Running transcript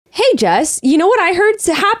Jess, you know what I heard's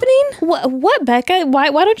happening? What, Becca? Why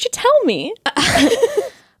don't you tell me?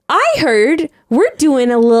 I heard we're doing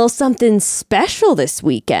a little something special this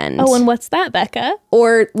weekend. Oh, and what's that, Becca?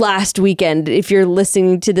 Or last weekend, if you're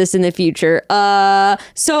listening to this in the future.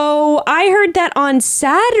 So I heard that on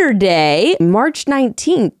Saturday, March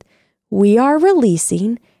 19th, we are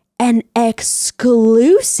releasing an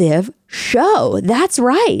exclusive show. That's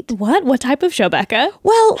right. What? What type of show, Becca?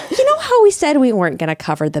 Well, you know how we said we weren't going to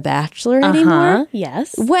cover The Bachelor anymore?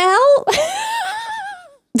 Yes. Well,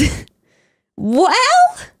 we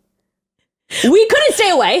couldn't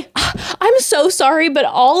stay away. I'm so sorry, but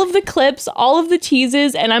all of the clips, all of the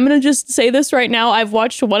teases, and I'm going to just say this right now, I've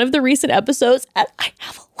watched one of the recent episodes and I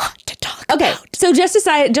have a lot to talk about. So Jess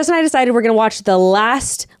and I decided we're going to watch the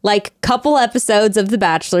last couple episodes of The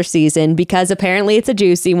Bachelor season because apparently it's a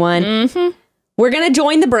juicy one. Mm-hmm. We're going to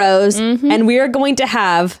join the bros and we are going to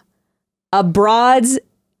have a Bros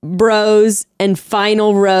and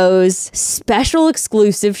Final Rose special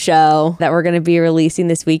exclusive show that we're going to be releasing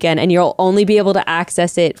this weekend, and you'll only be able to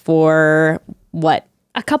access it for what?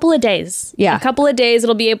 A couple of days. Yeah. A couple of days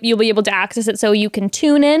you'll be able to access it, so you can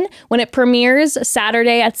tune in when it premieres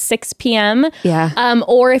Saturday at 6 p.m. Yeah.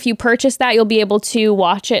 Or if you purchase that, you'll be able to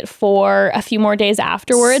watch it for a few more days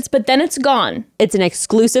afterwards, but then it's gone. It's an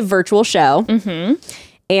exclusive virtual show. Mm-hmm.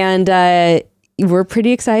 And we're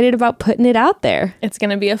pretty excited about putting it out there. It's going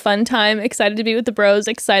to be a fun time. Excited to be with the bros.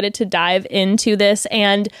 Excited to dive into this.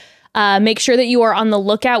 And make sure that you are on the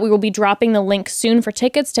lookout. We will be dropping the link soon for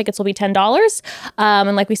tickets. Tickets will be $10.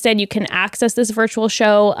 And like we said, you can access this virtual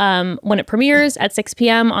show when it premieres at 6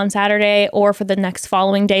 p.m. on Saturday or for the next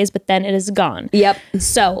following days, but then it is gone. Yep.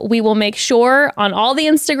 So we will make sure on all the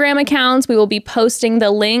Instagram accounts, we will be posting the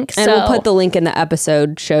link. And we'll put the link in the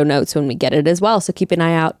episode show notes when we get it as well. So keep an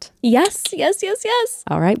eye out. Yes.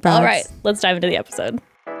 All right, bros. All right. Let's dive into the episode.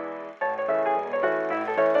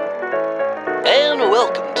 And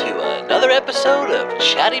welcome to another episode of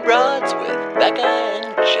Chatty Broads with Bekah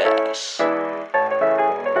and Jess.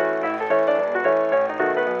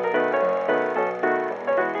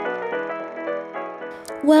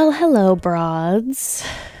 Well, hello, broads.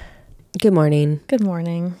 Good morning. Good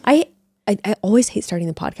morning. I always hate starting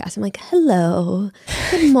the podcast. I'm like, hello,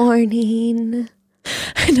 good morning.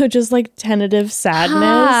 I know, just like tentative sadness.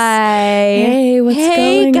 Hi. Hey, what's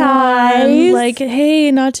going guys. on? Like,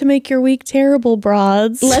 hey, not to make your week terrible,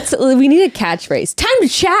 broads. We need a catchphrase. Time to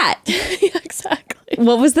chat. Yeah, exactly.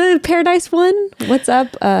 What was the Paradise one? What's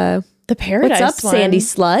up? The Paradise What's up, one. Sandy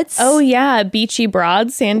Sluts? Oh, yeah. Beachy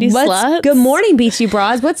broads, Sandy Sluts. Good morning, Beachy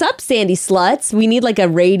Broads. What's up, Sandy Sluts? We need like a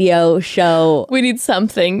radio show. We need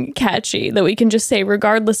something catchy that we can just say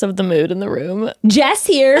regardless of the mood in the room. Jess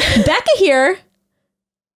here. Bekah here.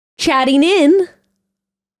 Chatting in.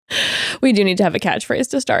 We do need to have a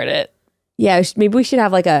catchphrase to start it. Yeah, maybe we should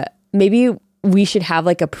have like a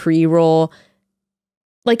pre-roll.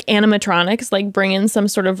 Like animatronics, like bring in some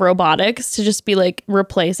sort of robotics to just be like,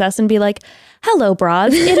 replace us and be like, hello,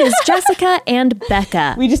 broads. It is Jessica and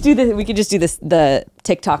Bekah. We could just do the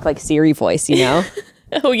TikTok like Siri voice, you know?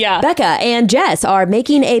 Oh, yeah. Bekah and Jess are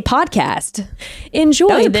making a podcast.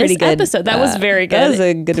 Enjoy this episode. That was very good. That was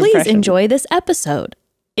a good Please impression. enjoy this episode.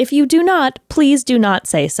 If you do not, please do not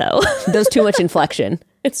say so. There's too much inflection.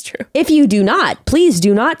 It's true. If you do not, please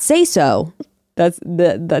do not say so. That's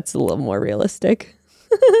a little more realistic.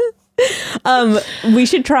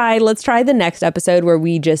 Let's try the next episode where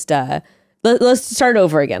we just let's start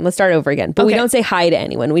over again. But we don't say hi to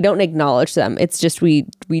anyone. We don't acknowledge them. It's just we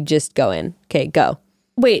just go in. Okay, go.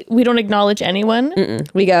 Wait, we don't acknowledge anyone?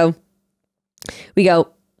 We go,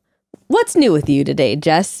 what's new with you today,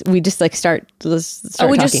 Jess? We just like start just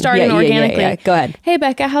starting organically. Yeah. Go ahead. Hey,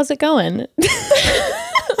 Bekah, how's it going?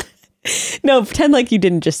 No, pretend like you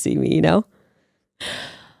didn't just see me, you know?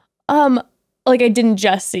 Like I didn't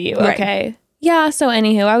just see you. Right. Okay. Yeah, so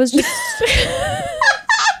anywho, I was just...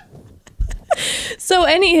 So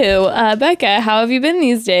anywho, Bekah, how have you been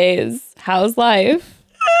these days? How's life?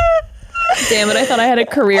 Damn it, I thought I had a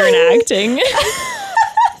career in acting.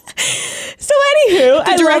 So anywho,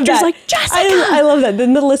 the director's like, Jessica! I love that.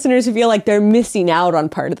 Then the listeners feel like they're missing out on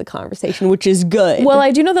part of the conversation, which is good. Well,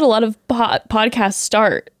 I do know that a lot of podcasts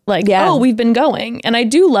start like, Yeah. oh, we've been going. And I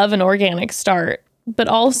do love an organic start, but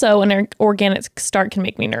also an organic start can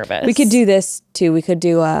make me nervous. We could do this too. We could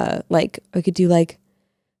do we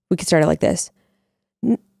could start it like this.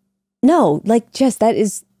 No, like Jess,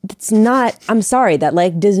 that's not, I'm sorry, that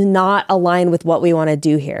like does not align with what we want to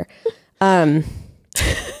do here.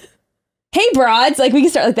 hey broads, like we can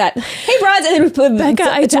start like that. Hey broads, and then we put Becca,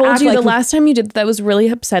 I told you the last time you did that was really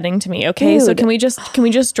upsetting to me. Okay, Dude. so can we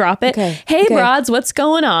just drop it? Okay. Hey Okay. broads, what's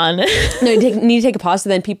going on? No, you need to take a pause so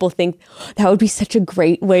then people think that would be such a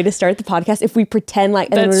great way to start the podcast if we pretend like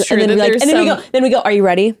and That's true, then that we like there's and then we go, are you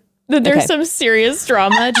ready? That there's Okay. some serious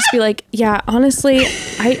drama. Just be like, yeah, honestly,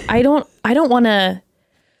 I don't want to.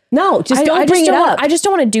 No, just don't bring it up. I just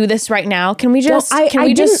don't want to do this right now. Can we just I can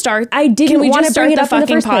we just didn't- start? I didn't Can we wanna just bring start it the up in the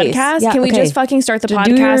fucking first place. podcast? Yeah, Can we okay. just fucking start the Do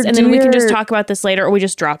podcast your- and do then we can your- just talk about this later, or we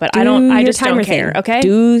just drop it? I your just don't timer care. thing. Okay.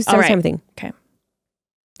 Do All right. timer thing. Okay.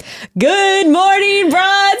 Good morning,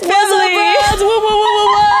 broads family. What's up, broads? Whoa, whoa, whoa,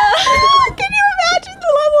 whoa, whoa. Can you imagine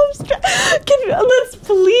the level of stress?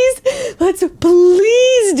 Let's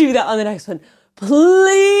please do that on the next one.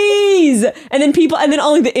 Please. And then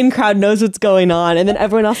only the in crowd knows what's going on. And then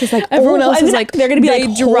everyone else is like, Everyone else and is then like, they're going to be they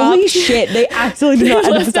like, holy dropped- shit. They absolutely do not Left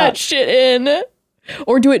understand. that shit in,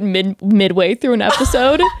 or do it midway through an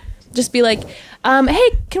episode. Just be like, hey,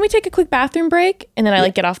 can we take a quick bathroom break? And then I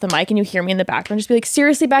like get off the mic and you hear me in the background. Just be like,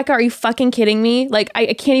 seriously, Becca, are you fucking kidding me? Like, I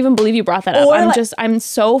can't even believe you brought that up. Or I'm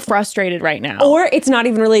so frustrated right now. Or it's not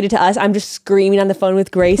even related to us. I'm just screaming on the phone with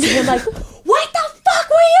Grace. And I'm like, what the fuck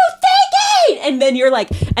were you thinking? And then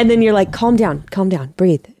you're like, calm down,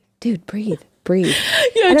 breathe. Dude, breathe. Yeah,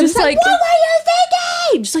 And I'm just like, what were you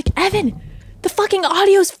thinking? just like, Evan, the fucking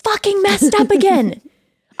audio's fucking messed up again.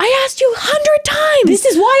 I asked you 100 times. This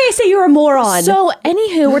is why I say you're a moron. So,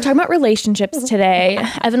 anywho, we're talking about relationships today.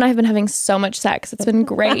 Evan and I have been having so much sex. It's been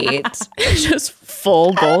great. Just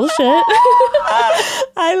full bullshit.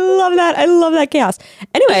 I love that chaos.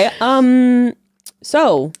 Anyway,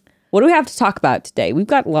 so what do we have to talk about today? We've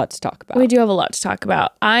got a lot to talk about. We do have a lot to talk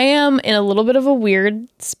about. I am in a little bit of a weird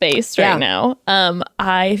space right now.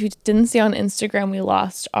 If you didn't see on Instagram, we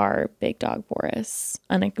lost our big dog Boris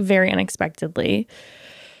very unexpectedly.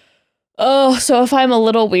 Oh, so if I'm a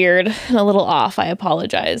little weird and a little off, I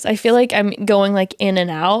apologize. I feel like I'm going like in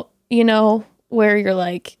and out, you know, where you're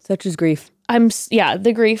like, Such as grief.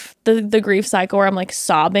 the grief cycle where I'm like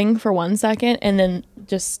sobbing for 1 second and then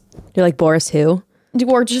just, You're like, Boris who?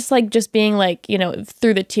 or just being like, you know,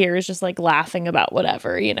 through the tears, just like laughing about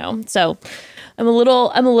whatever, you know. So I'm a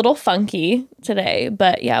little funky today,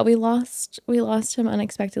 but yeah, we lost him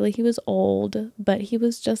unexpectedly. He was old, but he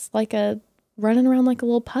was just like running around like a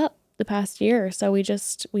little pup the past year. So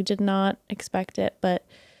we did not expect it, but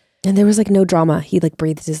And there was like no drama. He like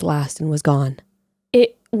breathed his last and was gone.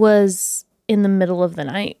 it was in the middle of the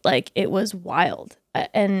night. Like, it was wild.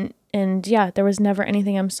 And yeah, there was never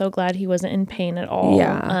anything. I'm so glad he wasn't in pain at all.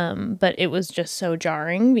 Yeah. But it was just so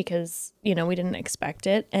jarring because, you know, we didn't expect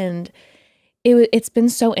it. And it's been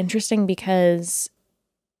so interesting because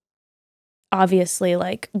obviously,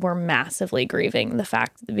 like, we're massively grieving the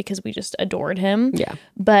fact that because we just adored him. Yeah.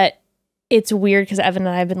 But it's weird because Evan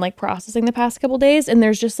and I have been like processing the past couple days, and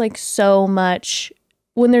there's just like so much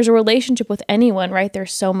when there's a relationship with anyone, right?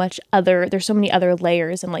 There's so many other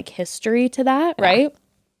layers and like history to that, right?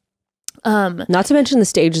 Not to mention the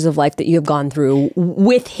stages of life that you have gone through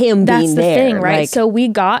with him That's being the there. thing, right? Like, So we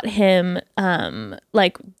got him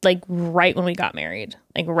like right when we got married.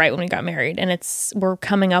 And we're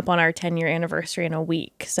coming up on our 10-year anniversary in a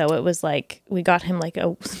week. So it was like we got him like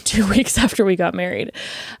 2 weeks after we got married.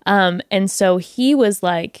 And so it was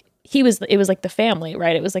like the family,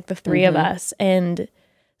 right? It was like the three of us. And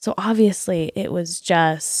so obviously it was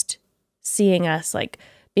just seeing us like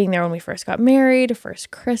being there when we first got married, first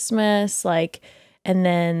Christmas, like, and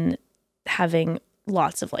then having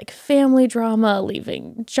lots of like family drama,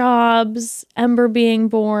 leaving jobs, Ember being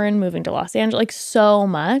born, moving to Los Angeles, like so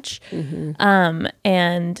much.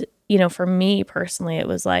 And, you know, for me personally, it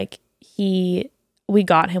was like we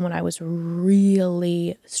got him when I was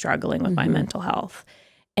really struggling with my mental health.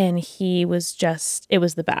 And it was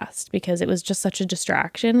the best because it was just such a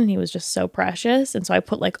distraction and he was just so precious. And so I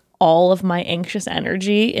put like all of my anxious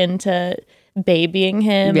energy into babying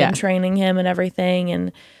him and training him and everything.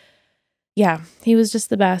 And yeah, he was just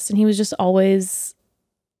the best. And he was just always,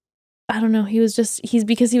 I don't know,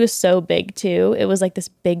 because he was so big too. It was like this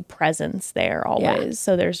big presence there always. Yeah.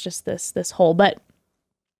 So there's just this whole, but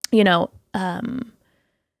you know,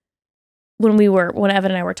 when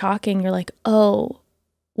Evan and I were talking, you're like, oh,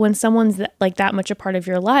 when someone's like that much a part of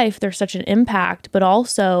your life, there's such an impact, but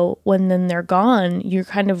also when then they're gone, you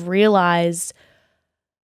kind of realize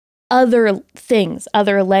other things,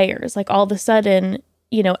 other layers. Like all of a sudden,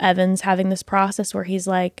 you know, Evan's having this process where he's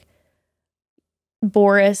like,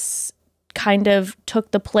 Boris kind of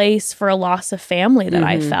took the place for a loss of family that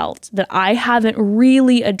I felt that I haven't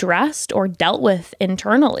really addressed or dealt with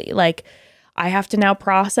internally. Like I have to now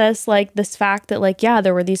process like this fact that like, yeah,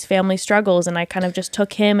 there were these family struggles and I kind of just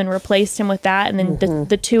took him and replaced him with that. And then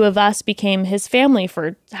the two of us became his family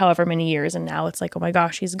for however many years. And now it's like, oh my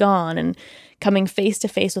gosh, he's gone. And coming face to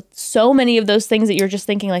face with so many of those things that you're just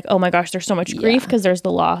thinking like, oh my gosh, there's so much grief because there's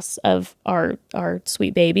the loss of our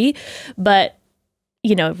sweet baby. But,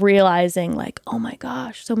 you know, realizing like, oh my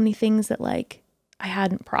gosh, so many things that like I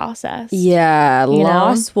hadn't processed. Yeah,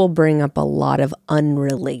 loss will bring up a lot of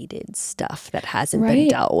unrelated stuff that hasn't been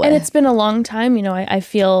dealt with. And it's been a long time. You know, I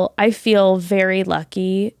feel very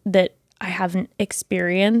lucky that I haven't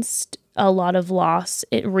experienced a lot of loss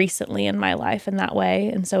recently in my life in that way.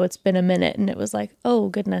 And so it's been a minute and it was like, oh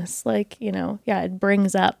goodness, like, you know, yeah, it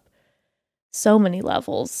brings up so many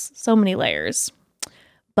levels, so many layers.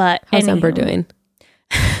 But how's Ember doing?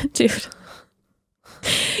 Dude.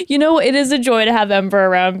 You know, it is a joy to have Ember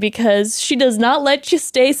around because she does not let you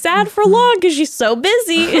stay sad for long because she's so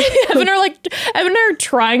busy. Evan and her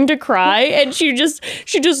trying to cry and she just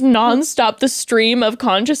nonstop the stream of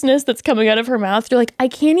consciousness that's coming out of her mouth. You're like, I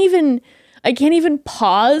can't even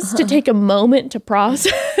pause to take a moment to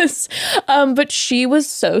process. But she was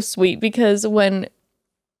so sweet because when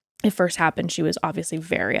it first happened, she was obviously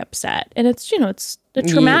very upset. And it's, you know, it's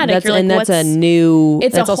traumatic. That's, like, that's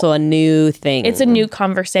also a new thing. It's a new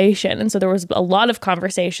conversation. And so there was a lot of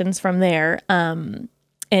conversations from there. And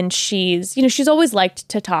she's, you know, she's always liked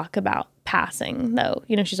to talk about passing though.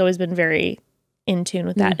 You know, she's always been very in tune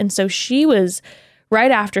with that. And so she was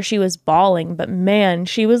right after she was bawling, but man,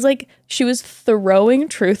 she was throwing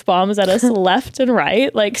truth bombs at us left and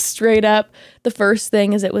right, like straight up. The first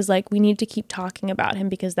thing is it was like, we need to keep talking about him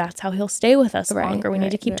because that's how he'll stay with us longer. We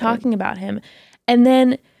need to keep talking about him. And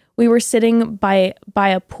then we were sitting by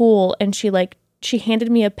a pool and she handed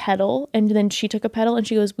me a pedal and then she took a pedal and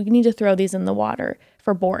she goes, we need to throw these in the water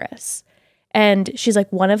for Boris. And she's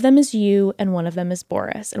like, one of them is you and one of them is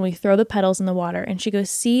Boris. And we throw the petals in the water. And she goes,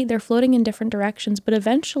 see, they're floating in different directions, but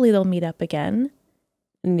eventually they'll meet up again.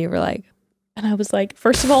 And you were like... And I was like,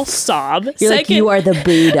 first of all, sob. You're like, you are the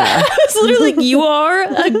Buddha. I was literally like, you are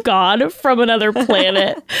a god from another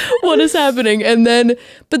planet. What is happening?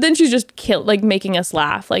 But then she's just making us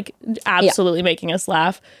laugh, like absolutely making us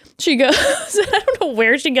laugh. She goes, I don't know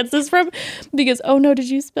where she gets this from because, oh no, did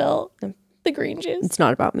you spill the green juice? It's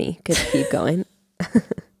not about me. Could keep going.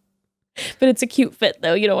 But it's a cute fit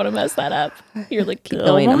though. You don't want to mess that up. You're like, keep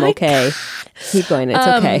going. I'm okay. Keep going. It's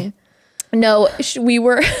okay. No, we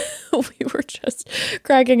were just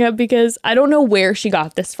cracking up because I don't know where she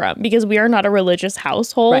got this from because we are not a religious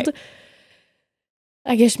household. Right.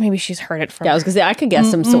 I guess maybe she's heard it from. Yeah, I was gonna say I could guess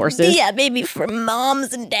some sources. Yeah, maybe from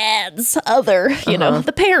moms and dads, you know,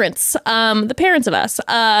 the parents of us.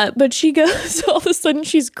 But she goes, all of a sudden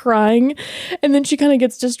she's crying, and then she kind of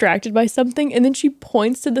gets distracted by something, and then she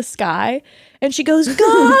points to the sky, and she goes,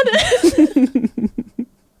 God.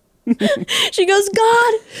 She goes,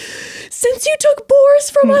 God, since you took Boris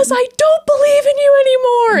from us, I don't believe in you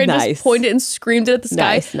anymore. And just pointed and screamed it at the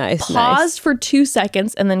sky. Nice. Paused for 2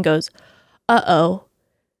 seconds and then goes, uh-oh.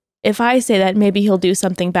 If I say that, maybe he'll do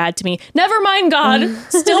something bad to me. Never mind, God.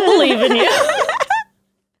 Still believe in you.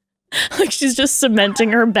 Like she's just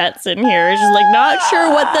cementing her bets in here. She's like, not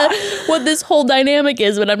sure what this whole dynamic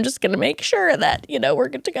is, but I'm just going to make sure that, you know, we're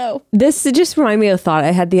good to go. This just reminded me of a thought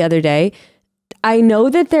I had the other day. I know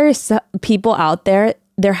that there's people out there,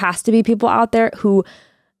 there has to be people out there who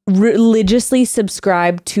religiously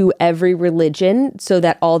subscribe to every religion so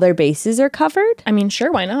that all their bases are covered. I mean,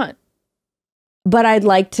 sure, why not? But I'd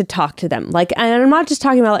like to talk to them. Like, and I'm not just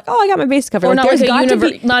talking about like, oh, I got my bases covered. Or like, not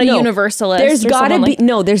like a universalist. There's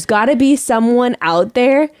got to be someone out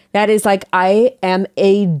there that is like, I am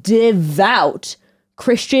a devout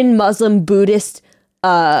Christian, Muslim, Buddhist.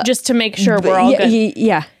 Just to make sure we're all good.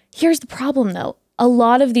 Yeah. Here's the problem, though. A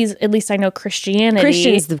lot of these, at least I know Christianity.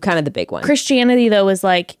 Christian's kind of the big one. Christianity, though, is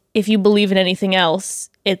like, if you believe in anything else,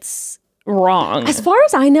 it's wrong. As far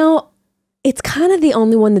as I know, it's kind of the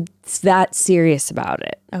only one that's that serious about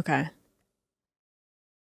it. Okay.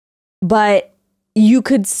 But you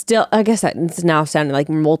could still, I guess it's now sounding like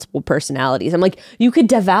multiple personalities. I'm like, you could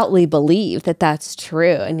devoutly believe that that's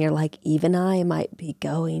true. And you're like, even I might be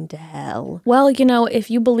going to hell. Well, you know,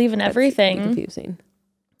 if you believe in everything. That's confusing.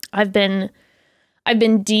 I've been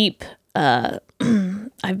deep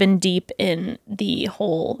I've been deep in the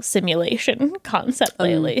whole simulation concept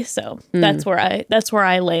lately. So that's where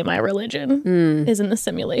I lay my religion is in the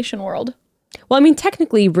simulation world. Well, I mean,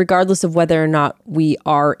 technically, regardless of whether or not we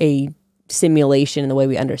are a simulation in the way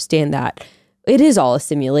we understand that, it is all a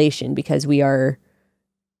simulation because we are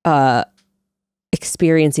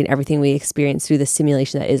experiencing everything we experience through the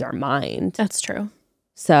simulation that is our mind. That's true.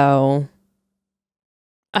 So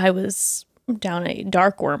I was down a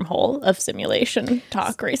dark wormhole of simulation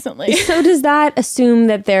talk recently. So does that assume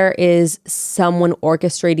that there is someone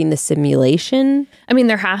orchestrating the simulation? I mean,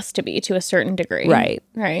 there has to be to a certain degree. Right.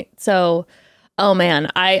 Right. So, oh man,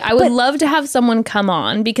 I would love to have someone come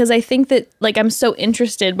on because I think that like I'm so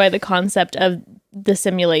interested by the concept of the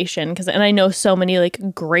simulation and I know so many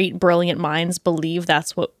like great, brilliant minds believe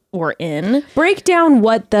that's what we're in. Break down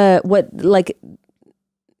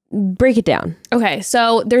break it down. Okay.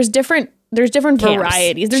 So there's different camps.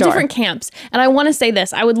 varieties. There's different camps. And I want to say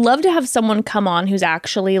this. I would love to have someone come on who's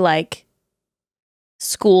actually like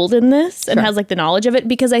schooled in this and has like the knowledge of it,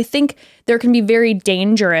 because I think there can be very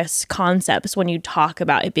dangerous concepts when you talk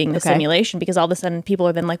about it being a simulation, because all of a sudden people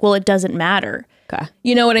are then like, well, it doesn't matter. Okay.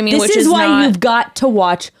 You know what I mean? This is why you've got to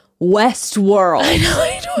watch Westworld. I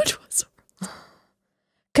know it was.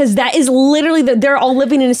 Because that is literally, they're all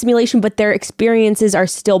living in a simulation, but their experiences are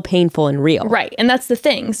still painful and real. Right. And that's the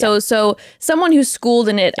thing. So someone who's schooled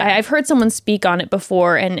in it, I've heard someone speak on it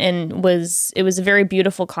before and it was a very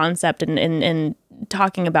beautiful concept and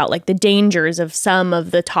talking about like the dangers of some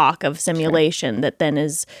of the talk of simulation that then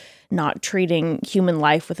is not treating human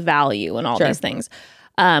life with value and all these things,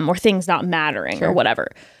 or things not mattering or whatever.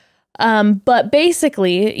 But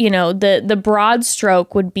basically, you know, the broad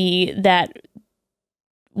stroke would be that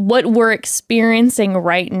what we're experiencing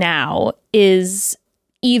right now is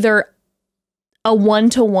either a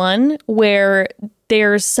one-to-one where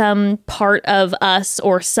there's some part of us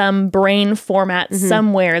or some brain format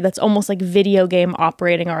somewhere that's almost like video game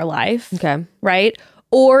operating our life. Okay. Right?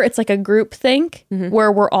 Or it's like a group think where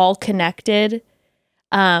we're all connected.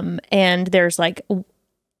 And there's like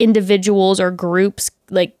individuals or groups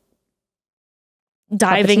like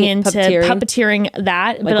diving into puppeteering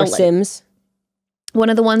that. Like Sims. One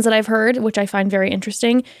of the ones that I've heard, which I find very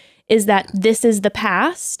interesting, is that this is the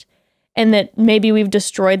past and that maybe we've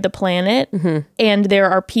destroyed the planet and there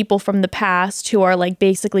are people from the past who are like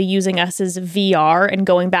basically using us as VR and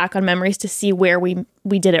going back on memories to see where we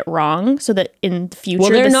did it wrong so that in the future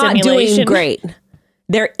they're not simulation doing great.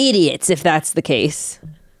 They're idiots if that's the case.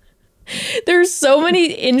 There's so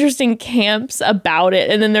many interesting camps about it,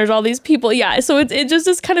 and then there's all these people. Yeah, so it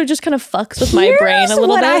just kind of fucks with my brain a little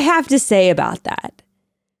what bit. I have to say about that.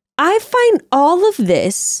 I find all of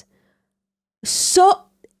this so.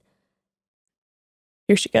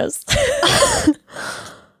 Here she goes.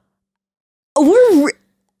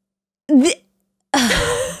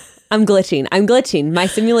 I'm glitching. My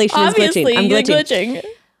simulation is glitching. I'm glitching.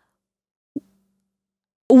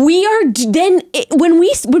 We are then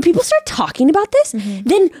when people start talking about this,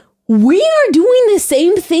 then we are doing the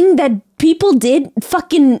same thing that people did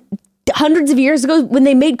fucking hundreds of years ago when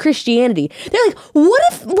they made Christianity. They're like, what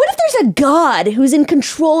if there's a God who's in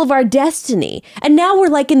control of our destiny? And now we're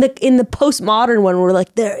like in the postmodern one, we're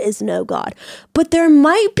like, there is no God, but there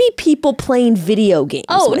might be people playing video games.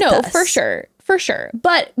 Oh no, us. for sure.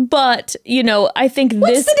 But you know, I think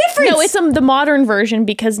what's the difference? No, it's the modern version,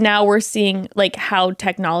 because now we're seeing like how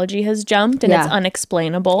technology has jumped and it's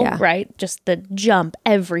unexplainable, right? Just the jump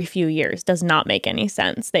every few years does not make any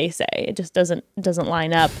sense. They say it just doesn't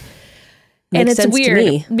line up. And it's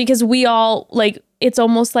weird because we all like, it's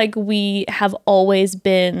almost like we have always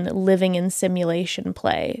been living in simulation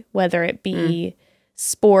play, whether it be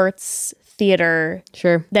sports, theater,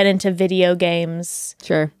 then into video games,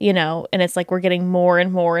 you know, and it's like we're getting more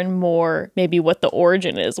and more and more maybe what the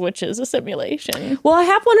origin is, which is a simulation. Well, I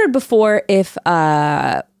have wondered before if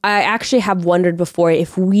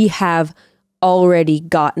we have already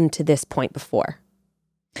gotten to this point before.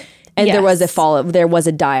 And there was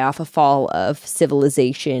a die-off, a fall of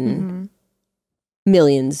civilization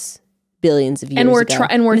billions of years ago.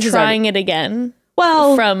 And we're trying it again.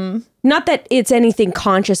 Well, from not that it's anything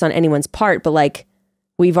conscious on anyone's part, but like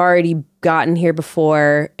we've already gotten here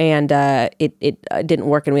before and it didn't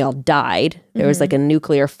work and we all died. There was like a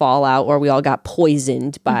nuclear fallout where we all got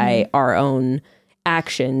poisoned by our own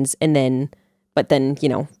actions. But then, you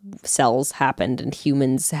know, cells happened and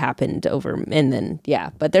humans happened over. And then,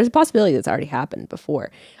 but there's a possibility that's already happened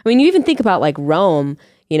before. I mean, you even think about like Rome.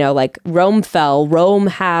 You know, like Rome fell. Rome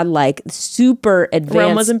had like super advanced.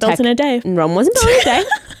 Rome wasn't built in a day. Rome wasn't built in a day.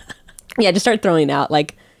 Yeah, just start throwing out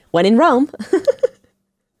like when in Rome.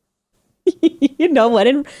 You know, when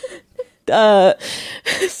in.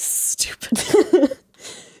 Stupid.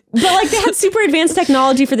 But like they had super advanced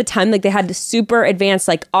technology for the time. Like they had super advanced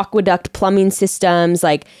like aqueduct plumbing systems.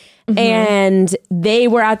 Like. And they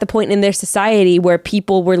were at the point in their society where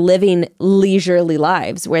people were living leisurely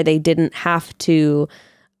lives, where they didn't have to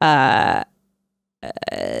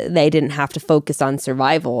they didn't have to focus on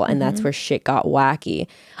survival, and that's where shit got wacky.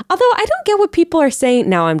 Although I don't get what people are saying.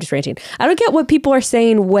 Now I'm just ranting. I don't get what people are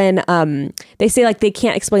saying when they say like they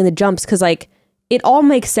can't explain the jumps, because like it all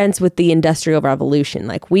makes sense with the Industrial Revolution.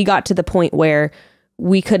 Like we got to the point where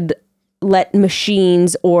we could let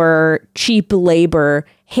machines or cheap labor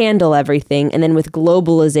handle everything, and then with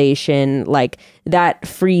globalization, like that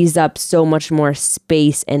frees up so much more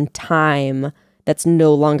space and time that's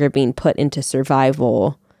no longer being put into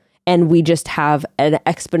survival. And we just have an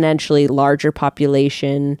exponentially larger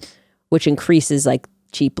population, which increases like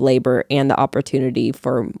cheap labor and the opportunity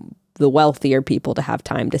for the wealthier people to have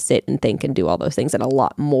time to sit and think and do all those things, and a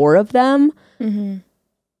lot more of them.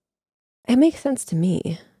 It makes sense to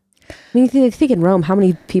me. I mean, you think in Rome, how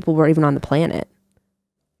many people were even on the planet?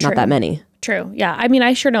 Not that many. True. Yeah. I mean,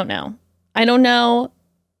 I sure don't know. I don't know.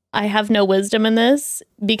 I have no wisdom in this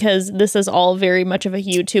because this is all very much of a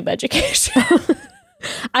YouTube education.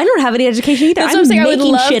 I don't have any education either. That's what I'm saying. I would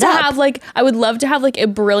love to have like a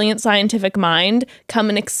brilliant scientific mind come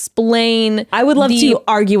and explain. I would love to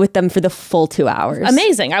argue with them for the full 2 hours.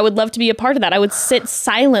 Amazing. I would love to be a part of that. I would sit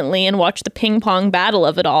silently and watch the ping pong battle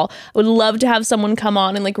of it all. I would love to have someone come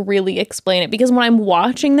on and like really explain it, because when I'm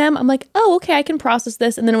watching them, I'm like, oh, okay, I can process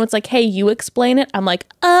this. And then when it's like, hey, you explain it, I'm like,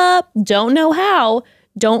 don't know how.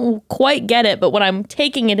 Don't quite get it. But when I'm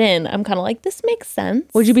taking it in, I'm kind of like, this makes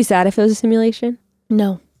sense. Would you be sad if it was a simulation?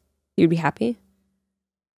 No. You'd be happy?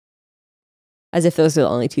 As if those are the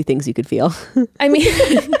only two things you could feel. I mean,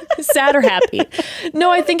 sad or happy. No,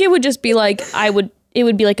 I think it would just be like, it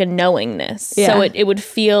would be like a knowingness. Yeah. So it would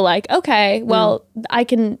feel like, okay, well, I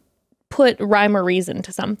can put rhyme or reason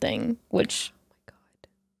to something, which, oh my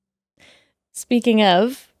God. Speaking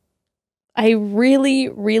of, I really,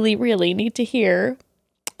 really, really need to hear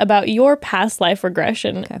about your past life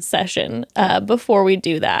regression session before we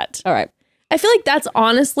do that. All right. I feel like that's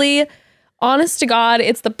honestly, honest to God,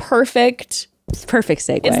 it's the perfect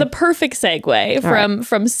segue. It's the perfect segue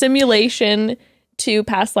from simulation to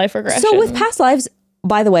past life regression. So with past lives,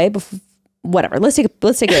 by the way, whatever. Let's take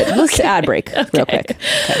a ad break real quick.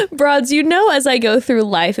 Okay. Broads, you know, as I go through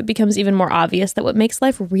life, it becomes even more obvious that what makes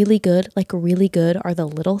life really good, are the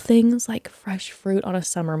little things like fresh fruit on a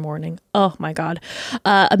summer morning. Oh my God.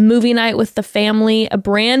 A movie night with the family, a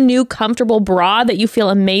brand new comfortable bra that you feel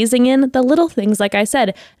amazing in, the little things, like I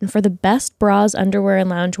said. And for the best bras, underwear, and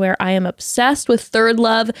loungewear, I am obsessed with Third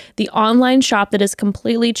Love, the online shop that is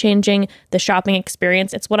completely changing the shopping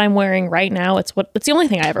experience. It's what I'm wearing right now. It's the only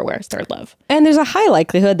thing I ever wear is Third Love. And there's a high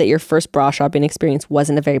likelihood that your first bra shopping experience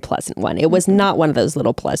wasn't a very pleasant one. It was not one of those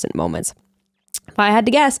little pleasant moments. If I had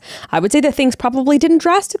to guess, I would say that things probably didn't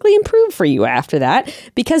drastically improve for you after that,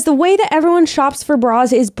 because the way that everyone shops for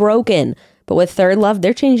bras is broken. But with Third Love,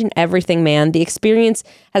 they're changing everything, man. The experience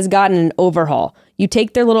has gotten an overhaul. You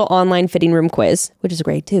take their little online fitting room quiz, which is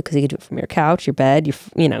great too, because you can do it from your couch, your bed,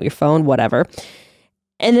 your phone, whatever.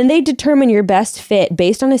 And then they determine your best fit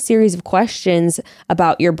based on a series of questions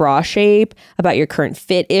about your bra shape, about your current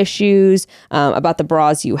fit issues, about the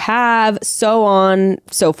bras you have, so on,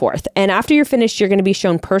 so forth. And after you're finished, you're going to be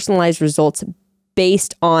shown personalized results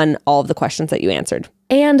based on all of the questions that you answered.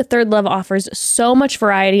 And Third Love offers so much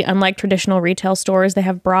variety. Unlike traditional retail stores, they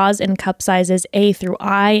have bras in cup sizes A through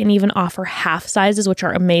I, and even offer half sizes, which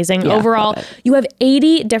are amazing. Yeah, overall, you have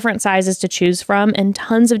 80 different sizes to choose from and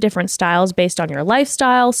tons of different styles based on your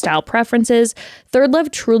lifestyle, style preferences. Third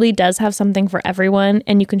Love truly does have something for everyone,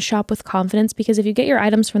 and you can shop with confidence, because if you get your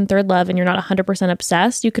items from Third Love and you're not 100%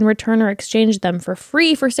 obsessed, you can return or exchange them for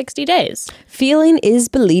free for 60 days. Feeling is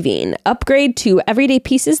believing. Upgrade to everyday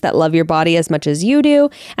pieces that love your body as much as you do.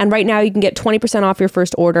 And right now you can get 20% off your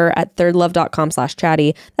first order at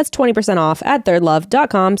thirdlove.com/chatty. That's 20% off at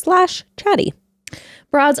thirdlove.com/chatty.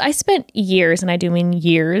 Broads, I spent years, and I do mean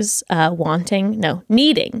years,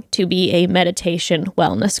 needing to be a meditation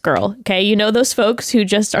wellness girl. Okay. You know, those folks who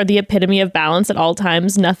just are the epitome of balance at all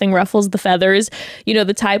times. Nothing ruffles the feathers. You know,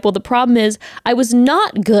 the type. Well, the problem is I was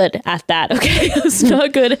not good at that. Okay. I was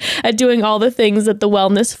not good at doing all the things that the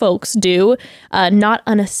wellness folks do, not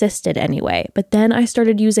unassisted anyway. But then I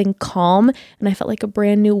started using Calm, and I felt like a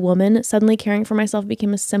brand new woman. Suddenly caring for myself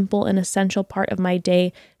became a simple and essential part of my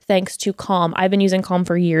day, thanks to Calm. I've been using Calm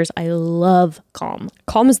for years. I love Calm.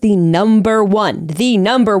 Calm is the number one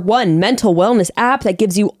mental wellness app that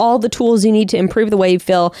gives you all the tools you need to improve the way you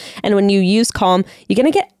feel. And when you use Calm, you're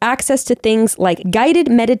going to get access to things like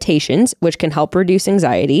guided meditations, which can help reduce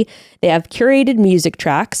anxiety. They have curated music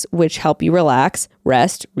tracks, which help you relax,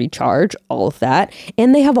 rest, recharge, all of that.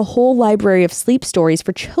 And they have a whole library of sleep stories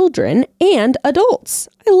for children and adults.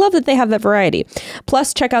 I love that they have that variety.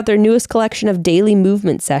 Plus, check out their newest collection of daily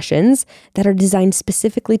movement sessions that are designed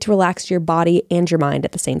specifically to relax your body and your mind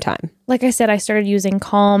at the same time. Like I said, I started using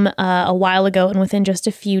Calm a while ago, and within just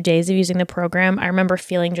a few days of using the program, I remember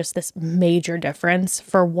feeling just this major difference.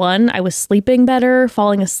 For one, I was sleeping better,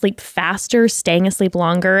 falling asleep faster, staying asleep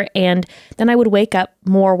longer, and then I would wake up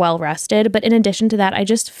more well rested. But in addition to that, I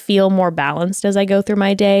just feel more balanced as I go through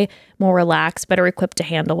my day, more relaxed, better equipped to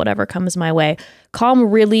handle whatever comes my way.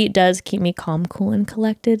 Calm really does keep me calm, cool, and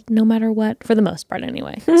collected no matter what, for the most part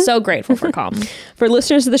anyway. So grateful for Calm. For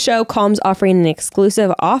listeners of the show, Calm's offering an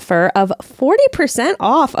exclusive offer of 40%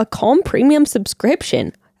 off a Calm premium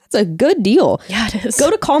subscription. That's a good deal. Yeah, it is.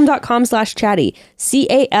 Go to calm.com/chatty,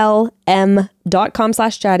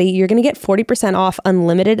 calm.com/chatty. You're going to get 40% off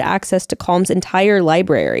unlimited access to Calm's entire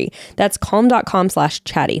library. That's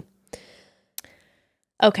calm.com/chatty.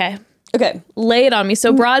 Okay. Okay. Lay it on me.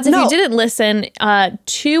 So, Broads, if you didn't listen,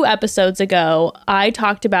 2 episodes ago, I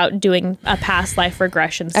talked about doing a past life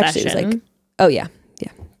regression session. Actually, it was like, oh, yeah.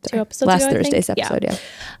 Yeah. 2 episodes Last ago, Thursday's episode, yeah.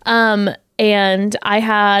 And I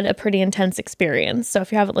had a pretty intense experience. So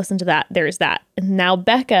if you haven't listened to that, there's that. And now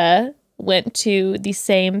Bekah went to the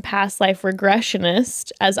same past life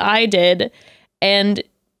regressionist as I did. And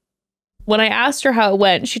when I asked her how it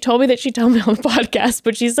went, she told me that she'd tell me on the podcast,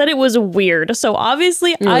 but she said it was weird. So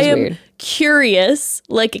obviously I am curious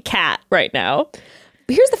like a cat right now.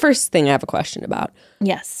 Here's the first thing I have a question about.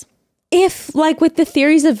 Yes. If, like, with the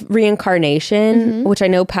theories of reincarnation, which I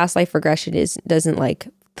know past life regression doesn't like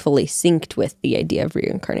fully synced with the idea of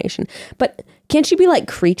reincarnation, but can't you be like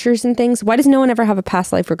creatures and things? Why does no one ever have a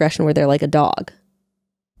past life regression where they're like a dog?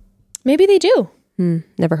 Maybe they do.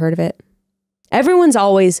 Never heard of it. Everyone's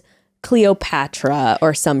always Cleopatra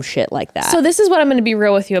or some shit like that. So this is what I'm going to be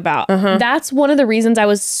real with you about. That's one of the reasons I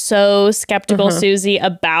was so skeptical, Susie,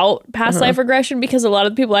 about past life regression, because a lot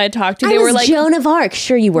of the people I had talked to, they were like, Joan of Arc.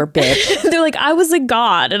 Sure you were, bitch. They're like, I was a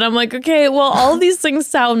god. And I'm like, okay, well, all of these things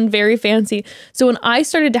sound very fancy. So when I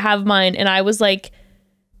started to have mine, and I was like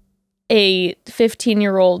a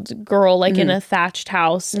 15-year-old girl, like in a thatched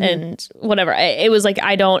house and whatever, it was like,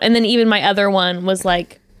 I don't. And then even my other one was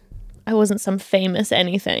like, I wasn't some famous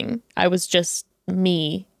anything. I was just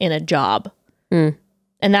me in a job. And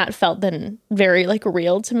that felt then very like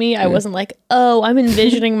real to me. I wasn't like, oh, I'm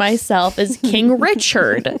envisioning myself as King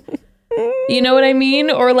Richard. You know what I mean?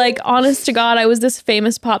 Or like, honest to God, I was this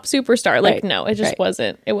famous pop superstar. Like, no, it just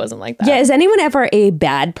wasn't. It wasn't like that. Yeah, is anyone ever a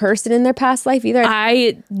bad person in their past life either?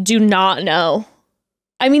 I do not know.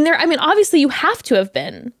 I mean, obviously you have to have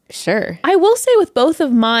been. Sure. I will say with both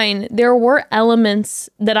of mine, there were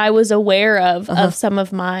elements that I was aware of some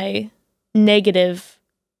of my negative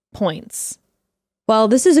points. Well,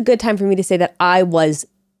 this is a good time for me to say that I was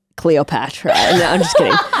Cleopatra. No, I'm just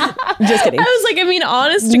kidding. Just kidding. I was like, I mean,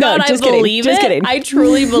 honest to God, I believe it. Just kidding. I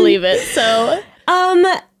truly believe it. So,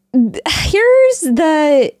 here's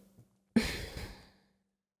the...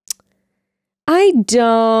 I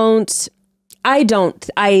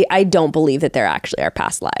don't believe that there actually are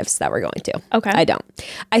past lives that we're going to. Okay. I don't.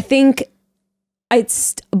 I think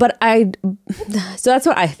so that's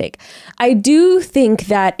what I think. I do think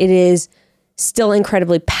that it is still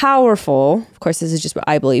incredibly powerful. Of course, this is just what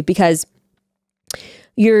I believe, because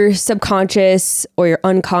your subconscious or your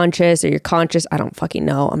unconscious or your conscious, I don't fucking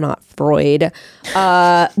know, I'm not Freud,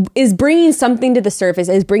 is bringing something to the surface,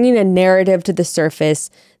 is bringing a narrative to the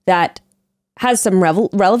surface that has some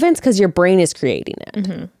relevance because your brain is creating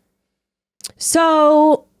it.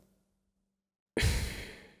 So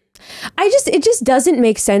it just doesn't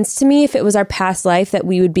make sense to me if it was our past life that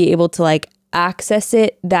we would be able to like access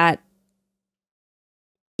it that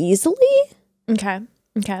easily. Okay.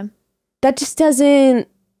 That just doesn't,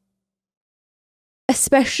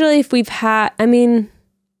 especially if we've had, I mean,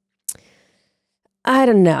 I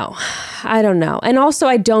don't know. And also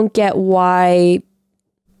I don't get why,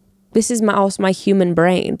 this is also my human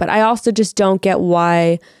brain, but I also just don't get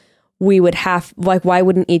why we would have, like, why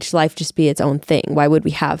wouldn't each life just be its own thing? Why would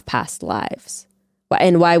we have past lives?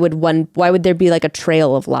 And why would there be like a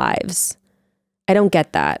trail of lives? I don't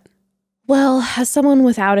get that. Well, as someone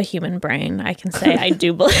without a human brain, I can say I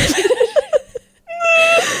do believe it.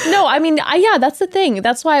 No, I mean, yeah, that's the thing.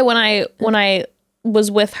 That's why when I was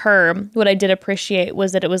with her, what I did appreciate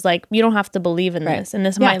was that it was like, you don't have to believe in this. And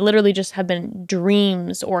this might literally just have been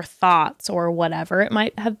dreams or thoughts or whatever it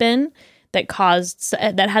might have been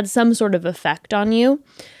that had some sort of effect on you.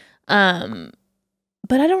 But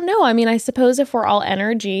But I don't know. I mean, I suppose if we're all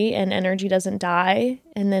energy and energy doesn't die,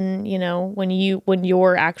 and then, you know, when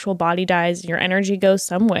your actual body dies, your energy goes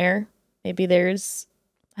somewhere. Maybe there's,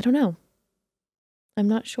 I don't know. I'm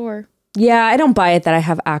not sure. Yeah, I don't buy it that I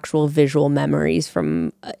have actual visual memories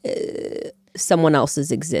from someone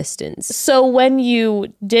else's existence. So when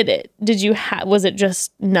you did it, was it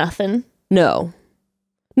just nothing? No.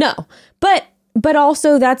 But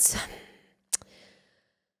also that's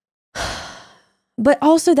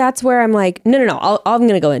where I'm like, no. I'm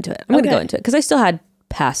going to go into it. I'm going to go into it because I still had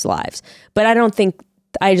past lives, but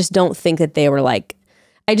I just don't think that they were like,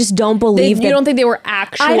 I just don't believe that. You don't think they were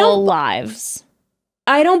actual lives?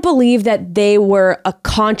 I don't believe that they were a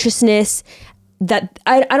consciousness that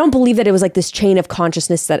I don't believe that it was like this chain of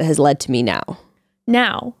consciousness that has led to me now.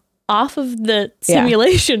 Now, off of the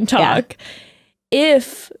simulation talk,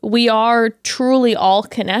 if we are truly all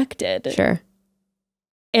connected. Sure.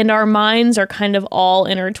 And our minds are kind of all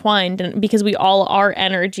intertwined, and because we all are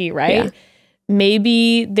energy, right? Yeah.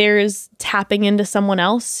 Maybe there's tapping into someone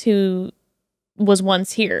else who was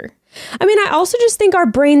once here. I mean, I also just think our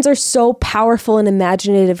brains are so powerful and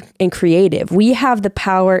imaginative and creative. We have the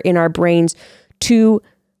power in our brains to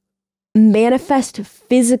manifest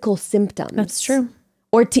physical symptoms. That's true.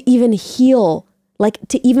 Or to even heal, like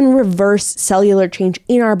to even reverse cellular change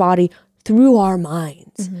in our body through our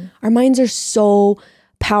minds. Mm-hmm. Our minds are so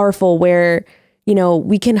powerful where, you know,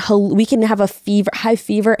 we can have a high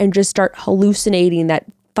fever and just start hallucinating that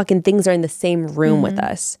fucking things are in the same room with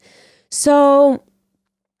us. So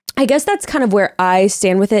I guess that's kind of where I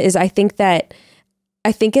stand with it, is I think it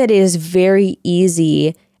is very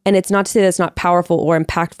easy, and it's not to say that's not powerful or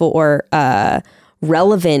impactful or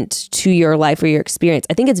relevant to your life or your experience.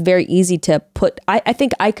 I think it's very easy to put, I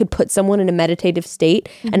think I could put someone in a meditative state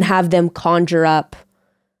and have them conjure up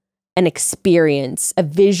an experience, a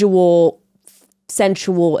visual,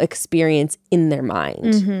 sensual experience in their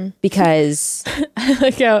mind. Because I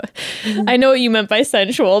like how, I know what you meant by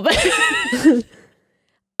sensual, but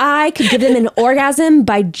I could give them an orgasm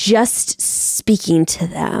by just speaking to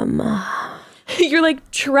them. You're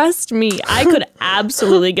like, trust me, I could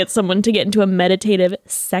absolutely get someone to get into a meditative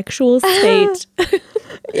sexual state.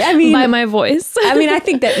 I mean, by my voice. I mean, I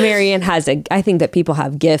think that Marianne I think that people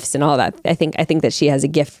have gifts and all that. I think that she has a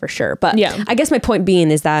gift for sure. But yeah. I guess my point being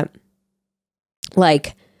is that,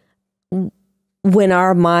 like, when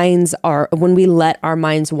we let our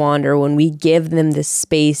minds wander, when we give them the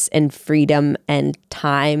space and freedom and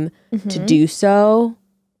time to do so,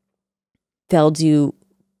 they'll do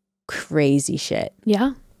crazy shit.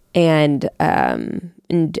 Yeah. And I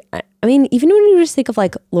mean, even when you just think of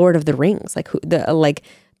like Lord of the Rings, like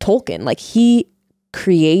Tolkien, like he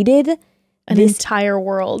created an entire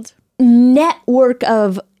world, network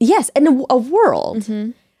of and a world.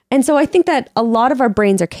 And so I think that a lot of our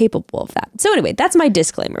brains are capable of that. So anyway, that's my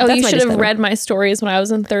disclaimer. Oh, you should have read my stories when I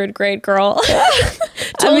was in 3rd grade, girl.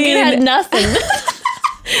 Tolkien had nothing.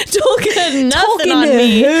 Tolkien had nothing on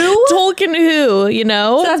me. Who? Tolkien who, you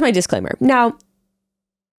know? So that's my disclaimer. Now,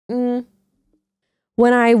 when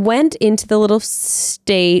I went into the little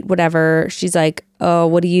state, whatever, she's like, oh,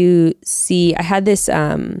 what do you see? I had this,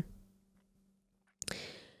 I'm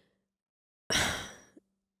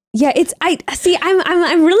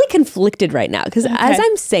really conflicted right now because as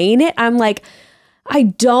I'm saying it, I'm like,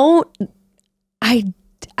 I'm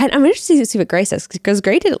interested to see what Gray says, because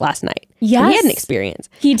Gray did it last night. Yes. He had an experience.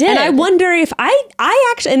 He did. And I wonder if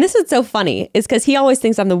I actually, and this is so funny, is because he always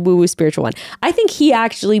thinks I'm the woo-woo spiritual one. I think he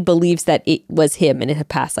actually believes that it was him in a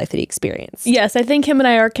past life that he experienced. Yes, I think him and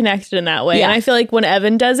I are connected in that way. Yeah. And I feel like when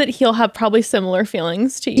Evan does it, he'll have probably similar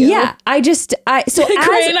feelings to you. Yeah. So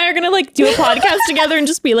Gray and I are going to like do a podcast together and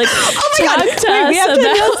just be like, oh my God, we have to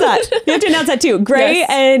announce that. We have to announce that too. Gray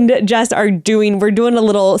and Jess we're doing a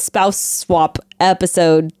little spouse swap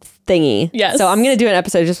episode thingy. Yes. So I'm going to do an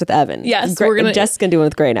episode just with Evan. Yes. Jess is going to do one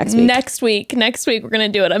with Gray next week. Next week we're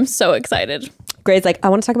going to do it. I'm so excited. Gray's like, I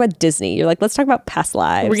want to talk about Disney. You're like, let's talk about past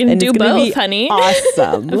lives. We're going to do both, honey.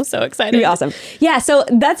 Awesome. I'm so excited. It'll be awesome. Yeah. So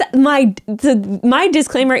that's my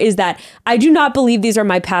disclaimer is that I do not believe these are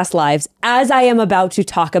my past lives, as I am about to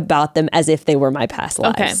talk about them as if they were my past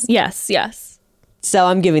lives. Okay. Yes. So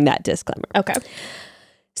I'm giving that disclaimer. Okay.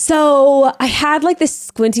 So I had like this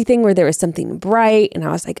squinty thing where there was something bright and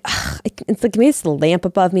I was like, it's like maybe it's the lamp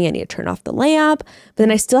above me. I need to turn off the lamp. But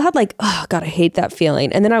then I still had like, oh God, I hate that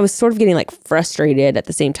feeling. And then I was sort of getting like frustrated at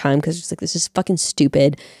the same time because just like, this is fucking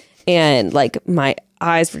stupid. And like my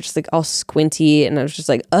eyes were just like all squinty and I was just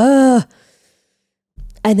like, ugh.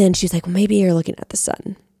 And then she's like, well, maybe you're looking at the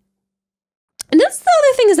sun. And that's the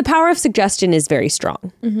other thing, is the power of suggestion is very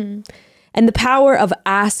strong. Mm-hmm. And the power of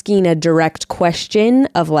asking a direct question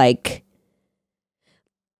of like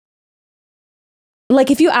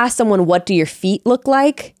if you ask someone, what do your feet look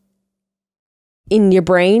like, in your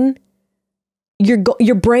brain,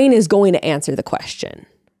 your brain is going to answer the question,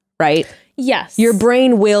 right? Yes. Your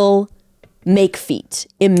brain will make feet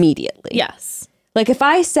immediately. Yes. Like if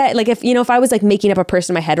I said, like if I was like making up a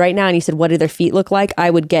person in my head right now and you said, what do their feet look like? I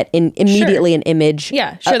would get immediately an image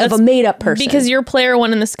of a made up person. Because your player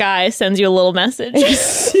one in the sky sends you a little message.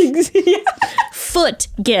 Yeah. Foot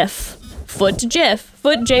GIF. Foot GIF.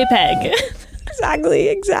 Foot JPEG.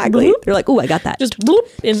 Exactly. They're like, oh, I got that. Just bloop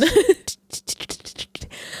in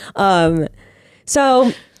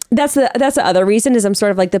So that's the other reason is I'm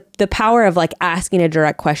sort of like the power of like asking a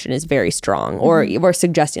direct question is very strong, or we're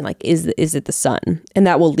suggesting like, is it the sun? And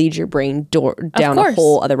that will lead your brain down a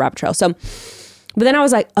whole other rabbit trail. So, but then I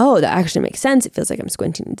was like, oh, that actually makes sense. It feels like I'm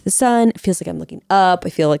squinting into the sun. It feels like I'm looking up. I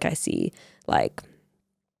feel like I see like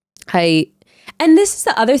and this is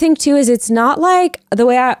the other thing too, is it's not like, the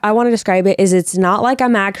way I want to describe it is it's not like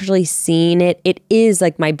I'm actually seeing it. It is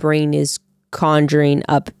like my brain is conjuring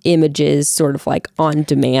up images sort of like on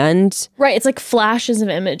demand. Right. It's like flashes of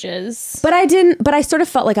images. But I sort of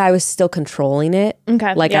felt like I was still controlling it.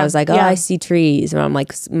 Okay. Like I was like, oh, I see trees. And I'm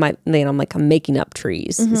like, I'm making up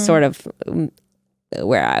trees. It's sort of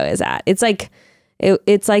where I was at. It's like,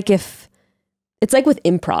 it's like with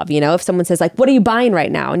improv, if someone says like, what are you buying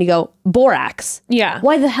right now? And you go, borax. Yeah.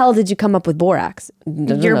 Why the hell did you come up with borax?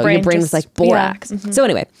 Your brain was like borax. Yeah. So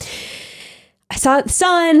anyway, I saw the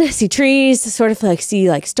sun, see trees, sort of like see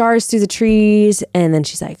like stars through the trees. And then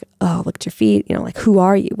she's like, oh, look at your feet. Like, who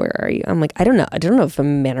are you? Where are you? I'm like, I don't know. I don't know if I'm a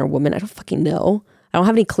man or a woman. I don't fucking know. I don't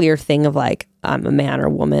have any clear thing of like, I'm a man or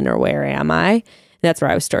woman or where am I? And that's where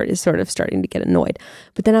I was starting to get annoyed.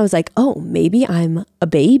 But then I was like, oh, maybe I'm a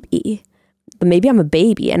baby. Maybe I'm a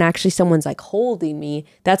baby and actually someone's like holding me.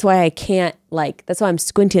 That's why I can't that's why I'm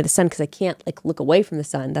squinting at the sun, because I can't like look away from the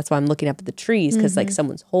sun. That's why I'm looking up at the trees, because like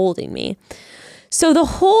someone's holding me. So the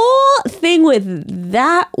whole thing with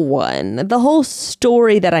that one, the whole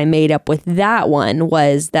story that I made up with that one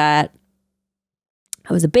was that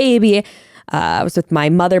I was a baby. I was with my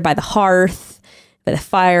mother by the hearth, by the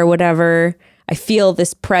fire, whatever. I feel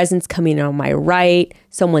this presence coming on my right.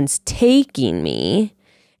 Someone's taking me.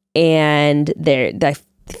 And I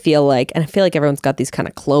feel like everyone's got these kind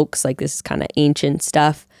of cloaks, like this is kind of ancient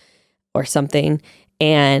stuff or something.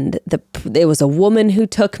 And it was a woman who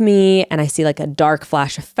took me, and I see like a dark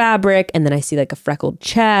flash of fabric, and then I see like a freckled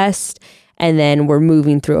chest, and then we're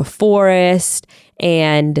moving through a forest,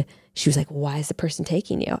 and she was like, why is the person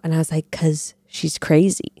taking you? And I was like, because she's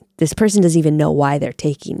crazy. This person doesn't even know why they're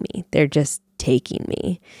taking me. They're just taking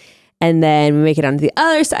me. And then we make it onto the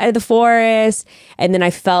other side of the forest. And then I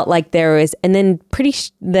felt like there was, and then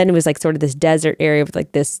then it was like sort of this desert area with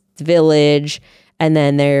like this village. And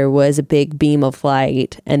then there was a big beam of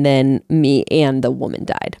light. And then me and the woman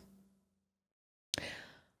died.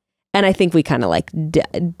 And I think we kind of like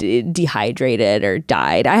dehydrated or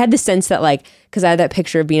died. I had the sense that like, because I had that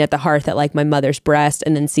picture of being at the hearth at like my mother's breast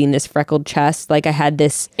and then seeing this freckled chest. Like I had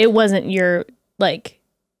this. It wasn't your like.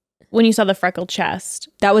 When you saw the freckled chest,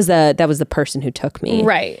 that was the person who took me,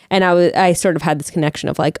 right? And I sort of had this connection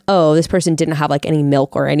of like, oh, this person didn't have like any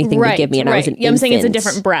milk or anything to give me, and I was an infant. I'm saying it's a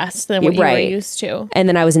different breast than what you were used to. And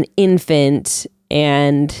then I was an infant,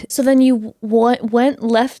 and so then you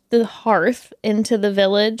left the hearth into the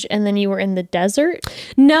village, and then you were in the desert.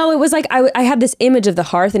 No, it was like I had this image of the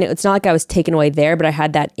hearth, and it's not like I was taken away there, but I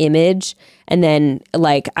had that image, and then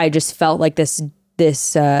like I just felt like this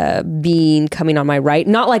being coming on my right.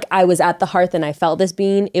 Not like I was at the hearth and I felt this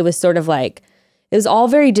being. It was sort of like, it was all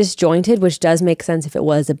very disjointed, which does make sense if it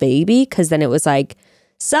was a baby, because then it was like,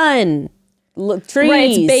 sun, look, trees.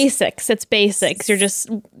 Right, it's basics. You're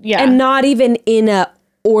just, yeah. And not even in a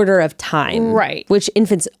order of time. Right. Which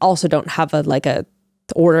infants also don't have a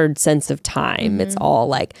ordered sense of time. It's all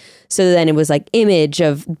like, so then it was like image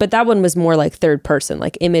of, but that one was more like third person,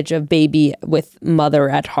 like image of baby with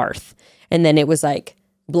mother at hearth. And then it was like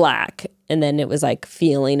black. And then it was like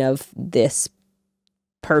feeling of this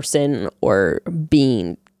person or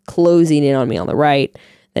being closing in on me on the right.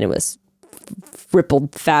 Then it was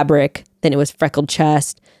rippled fabric. Then it was freckled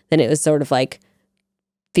chest. Then it was sort of like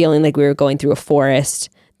feeling like we were going through a forest.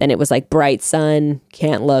 Then it was like bright sun,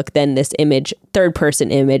 can't look. Then this image, third person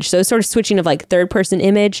image. So sort of switching of like third person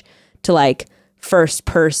image to like first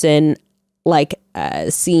person, like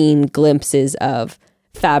seeing glimpses of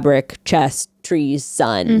fabric, chest, trees,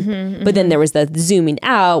 sun. But then there was the zooming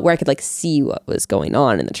out where I could like see what was going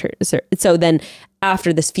on in the church. So then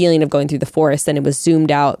after this feeling of going through the forest, then it was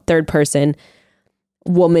zoomed out, third person.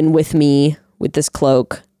 woman with me with this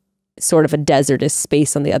cloak, sort of a desertous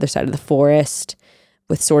space on the other side of the forest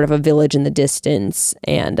with sort of a village in the distance,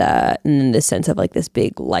 and then the sense of like this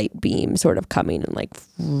big light beam sort of coming and like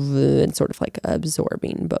and sort of like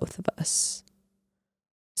absorbing both of us.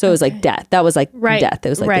 So it was like death. That was like death. It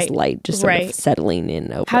was like this light just sort of settling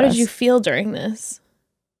in over How us. did you feel during this?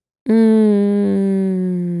 I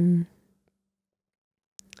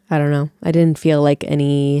don't know. I didn't feel like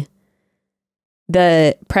any.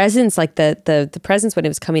 The presence, like the presence when it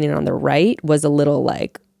was coming in on the right, was a little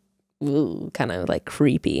like, kind of like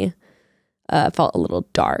creepy. Felt a little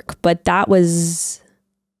dark, but that was.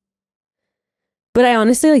 But I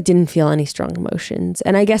honestly like didn't feel any strong emotions,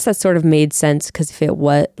 and I guess that sort of made sense because if it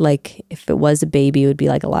was a baby, it would be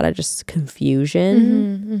like a lot of just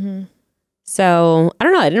confusion. So I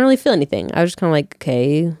don't know. I didn't really feel anything. I was just kind of like,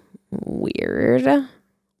 okay,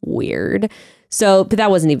 weird. So, but that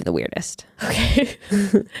wasn't even the weirdest. Okay,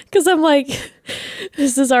 because I'm like,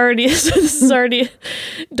 this is already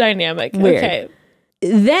dynamic. Weird. Okay,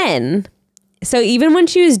 then, so even when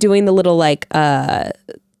she was doing the little like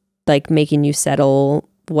making you settle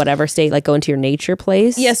whatever state, like go into your nature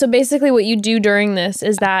place. Yeah, so basically what you do during this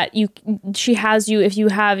is that she has you, if you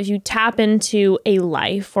tap into a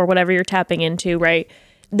life or whatever you're tapping into, right?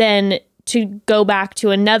 Then to go back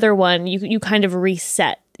to another one, you kind of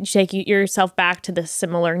reset. You take yourself back to this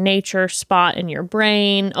similar nature spot in your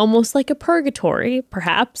brain, almost like a purgatory,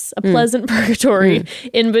 perhaps a pleasant purgatory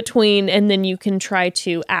in between, and then you can try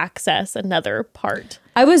to access another part.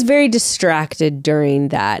 I was very distracted during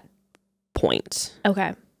that point.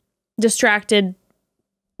 Okay. Distracted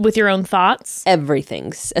with your own thoughts?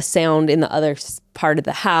 Everything's a sound in the other part of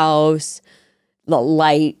the house, the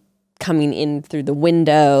light coming in through the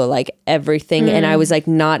window, like everything. And I was like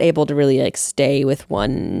not able to really like stay with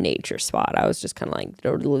one nature spot. I was just kind of like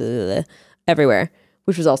everywhere,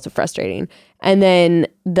 which was also frustrating. And then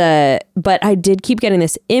but I did keep getting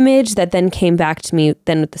this image that then came back to me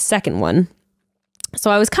then with the second one. So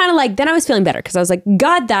I was kind of like, then I was feeling better because I was like,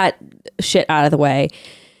 got that shit out of the way.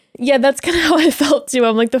 Yeah, that's kind of how I felt too.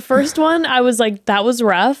 I'm like, the first one, I was like, that was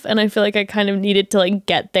rough. And I feel like I kind of needed to like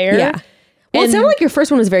get there. Yeah. Well, it sounded like your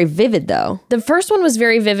first one was very vivid though. The first one was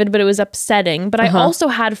very vivid, but it was upsetting. But I also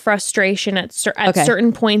had frustration at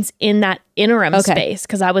certain points in that interim space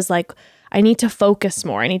because I was like, I need to focus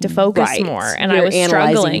more. I need to focus more. And I was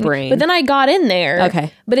struggling. Brain. But then I got in there.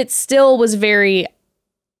 Okay. But it still was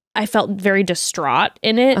I felt very distraught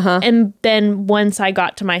in it. And then once I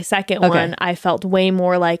got to my second one, I felt way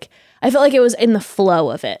more like, I felt like it was in the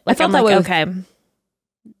flow of it. Like, I felt that way. Okay.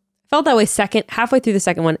 Felt that way halfway through the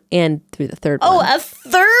second one and through the third one. Oh, a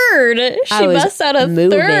third. She busts out a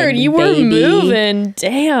third. You were moving.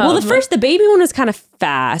 Damn. Well, the baby one was kind of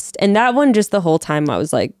fast. And that one, just the whole time I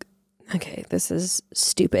was like, okay, this is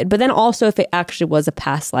stupid. But then also if it actually was a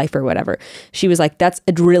past life or whatever, she was like, that's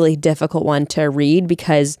a really difficult one to read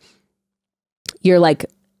because your like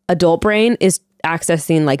adult brain is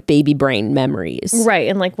accessing like baby brain memories. Right.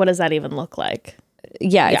 And like, what does that even look like?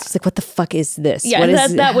 Yeah. It's just like, what the fuck is this? Yeah,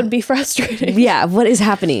 that would be frustrating. Yeah. What is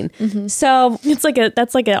happening? So it's like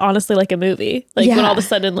that's honestly like a movie. Like when all of a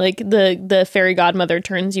sudden like the fairy godmother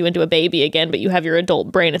turns you into a baby again, but you have your adult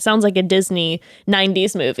brain. It sounds like a Disney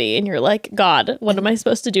 90s movie. And you're like, God, what am I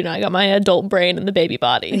supposed to do now? I got my adult brain and the baby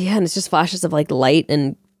body. Yeah. And it's just flashes of like light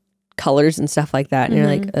and colors and stuff like that. And you're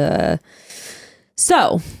like,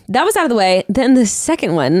 So that was out of the way. Then the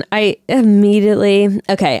second one, I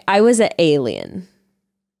was an alien.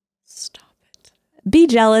 Stop it. Be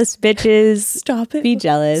jealous, bitches. Stop it. Be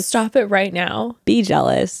jealous. Stop it right now. Be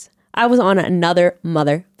jealous. I was on another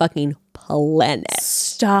motherfucking planet.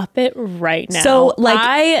 Stop it right now. So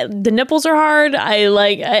like the nipples are hard. I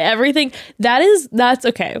like everything. That's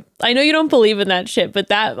okay. I know you don't believe in that shit, but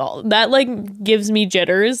that like gives me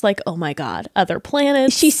jitters. Like, oh my God, other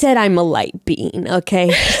planets. She said I'm a light being.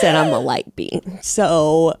 Okay. She said I'm a light being.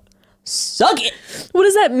 So suck it. What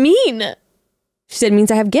does that mean? She said it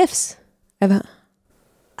means I have gifts.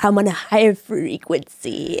 I'm on a higher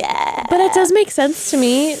frequency. Yeah. But it does make sense to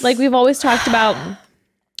me. Like we've always talked about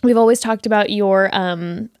your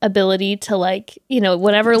ability to like,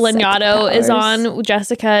 whatever Lenato is on,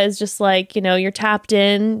 Jessica is just like, you're tapped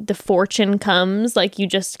in, the fortune comes, like you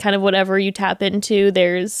just kind of whatever you tap into,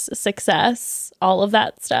 there's success, all of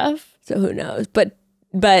that stuff. So who knows? But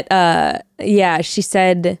yeah, she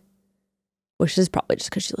said, which is probably just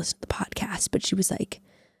because she listened to the podcast, but she was like,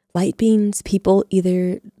 light beings, people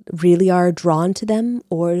either really are drawn to them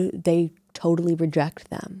or they totally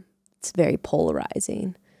reject them. It's very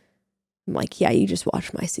polarizing. I'm like, yeah, you just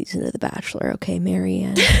watched my season of The Bachelor, okay,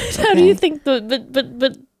 Marianne? Okay. How do you think but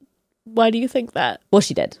Why do you think that? Well,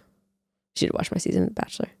 she did. She did watch my season of The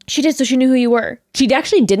Bachelor. She did, so she knew who you were. She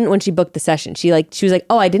actually didn't when she booked the session. She was like,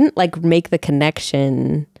 oh, I didn't like make the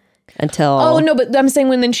connection until. Oh no, but I'm saying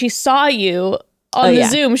when then she saw you on the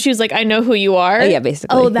Zoom, she was like, I know who you are. Oh, yeah,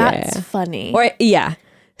 basically. Oh, that's funny. Or yeah.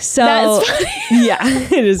 So that's funny. Yeah,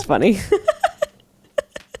 it is funny.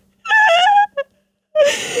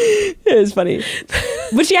 It is funny.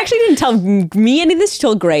 But she actually didn't tell me any of this. She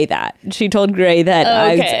told Gray that. She told Gray that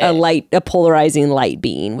I was a polarizing light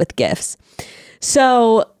being with gifts.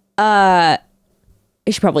 So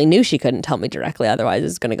she probably knew she couldn't tell me directly. Otherwise,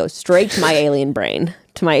 it's going to go straight to my alien brain,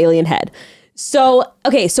 to my alien head. So,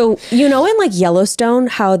 okay. So, you know, in like Yellowstone,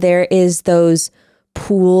 how there is those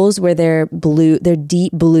pools where they're blue, they're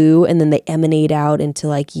deep blue, and then they emanate out into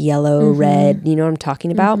like yellow, red. You know what I'm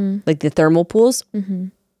talking about? Like the thermal pools.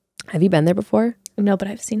 Have you been there before? No, but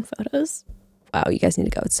I've seen photos. Wow, you guys need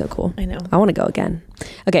to go. It's so cool. I know. I want to go again.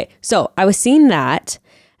 Okay, so I was seeing that,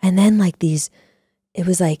 and then like it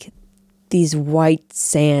was like these white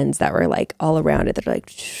sands that were like all around it. They're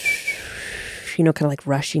like, you know, kind of like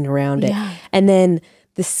rushing around it. And then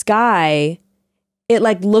the sky, it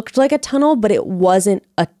like looked like a tunnel, but it wasn't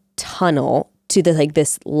a tunnel to the like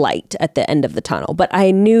this light at the end of the tunnel. But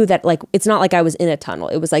I knew that like it's not like I was in a tunnel.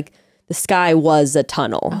 It was like the sky was a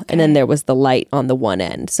tunnel, and then there was the light on the one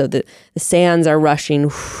end. So the sands are rushing,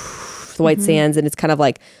 the white sands, and it's kind of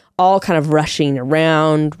like all kind of rushing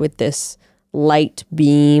around with this light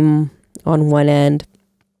beam on one end.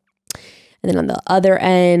 And then on the other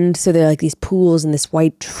end, so they're like these pools and this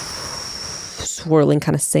white swirling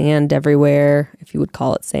kind of sand everywhere, if you would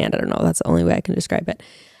call it sand. I don't know. That's the only way I can describe it.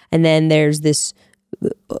 And then there's this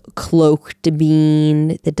cloaked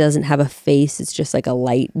being that doesn't have a face. It's just like a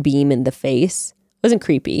light beam in the face. It wasn't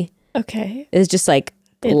creepy. Okay. It was just like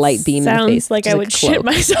a light beam in the face. Sounds like I would shit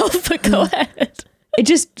myself, but go ahead.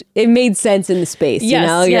 It made sense in the space, you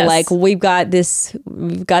know? You're like, we've got this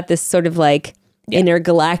sort of like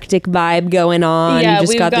intergalactic vibe going on. Yeah, you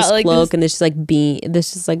just got this like cloak and this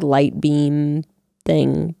just like light beam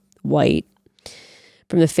thing, white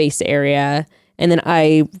from the face area. And then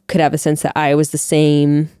I could have a sense that I was the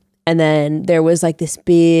same. And then there was like this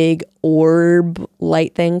big orb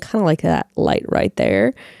light thing, kind of like that light right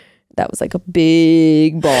there. That was like a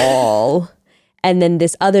big ball. And then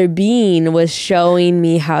this other being was showing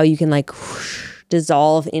me how you can like whoosh,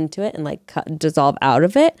 dissolve into it and like dissolve out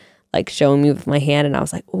of it, like showing me with my hand. And I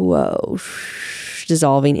was like, whoa, whoosh,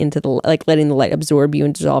 dissolving into the, like letting the light absorb you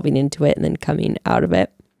and dissolving into it and then coming out of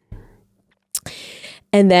it.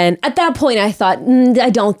 And then at that point I thought, I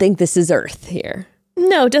don't think this is Earth here.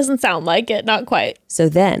 No, it doesn't sound like it. Not quite. So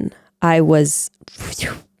then I was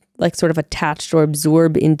like sort of attached or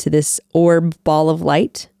absorbed into this orb ball of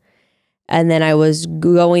light. And then I was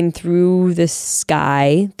going through the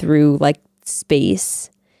sky, through like space.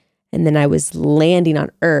 And then I was landing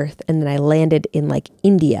on Earth. And then I landed in like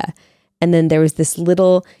India. And then there was this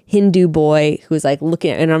little Hindu boy who was like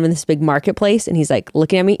looking at, and I'm in this big marketplace and he's like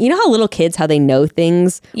looking at me. You know how little kids, how they know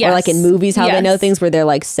things? Or like in movies, how they know things where they're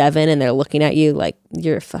like 7 and they're looking at you like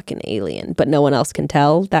you're a fucking alien, but no one else can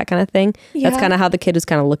tell, that kind of thing. Yeah. That's kind of how the kid was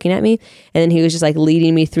kind of looking at me. And then he was just like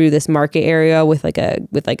leading me through this market area with like a,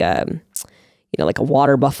 you know, like a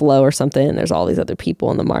water buffalo or something. And there's all these other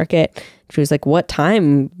people in the market. She was like, what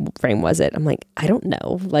time frame was it? I'm like, I don't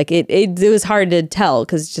know. Like it was hard to tell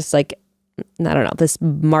because it's just like, I don't know, this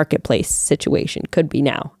marketplace situation could be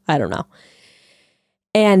now. I don't know.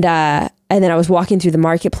 And then I was walking through the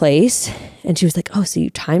marketplace and she was like, oh, so you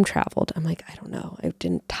time traveled. I'm like, I don't know.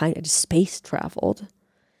 I just space traveled.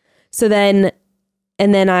 So then,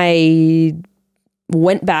 and then I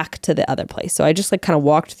went back to the other place. So I just like kind of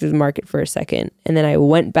walked through the market for a second and then I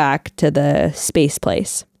went back to the space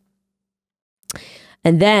place.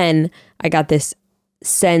 And then I got this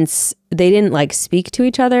sense, they didn't like speak to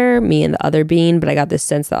each other, me and the other being, but I got this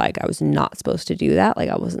sense that like I was not supposed to do that. Like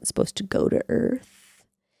I wasn't supposed to go to Earth.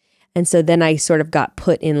 And so then I sort of got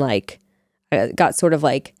put in like, I got sort of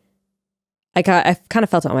like, I kind of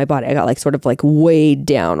felt it on my body. I got like sort of like weighed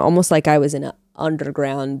down, almost like I was in an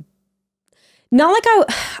underground, not like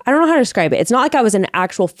I don't know how to describe it. It's not like I was in an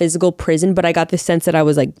actual physical prison, but I got this sense that I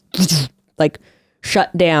was like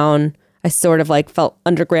shut down. I sort of like felt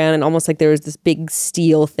underground and almost like there was this big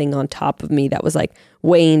steel thing on top of me that was like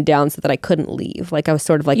weighing down so that I couldn't leave. Like I was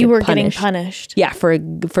sort of like you were getting punished. Yeah, for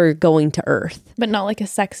going to Earth. But not like a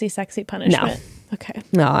sexy punishment. No. Okay.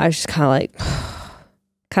 No, I was just kind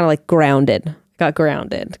of like grounded. Got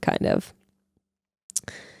grounded kind of.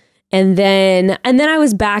 And then I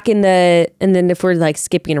was back and then if we're like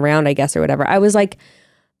skipping around, I guess, or whatever, I was like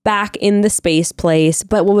back in the space place.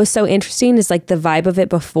 But what was so interesting is like the vibe of it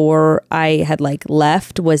before I had like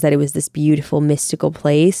left was that it was this beautiful mystical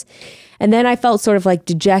place. And then I felt sort of like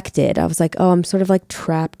dejected. I was like, oh, I'm sort of like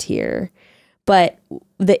trapped here. But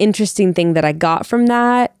the interesting thing that I got from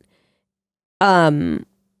that,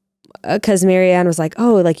 because Marianne was like,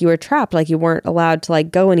 oh, like you were trapped, like you weren't allowed to like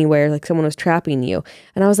go anywhere, like someone was trapping you.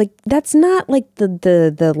 And I was like, that's not like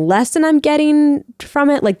the lesson I'm getting from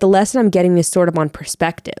it. Like the lesson I'm getting is sort of on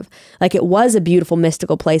perspective. Like it was a beautiful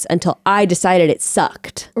mystical place until I decided it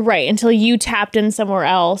sucked. Right, until you tapped in somewhere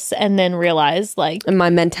else and then realized like, and my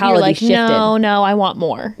mentality like, shifted. No, I want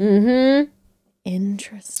more. Mm-hmm.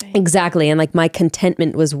 Interesting. Exactly. And like my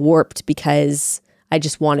contentment was warped because I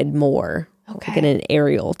just wanted more. Okay. Like in an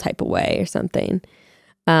aerial type of way or something.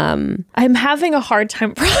 I'm having a hard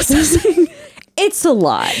time processing. It's a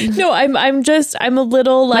lot. No, I'm a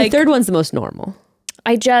little like, my third one's the most normal.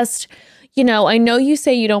 I just, I know you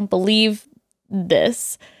say you don't believe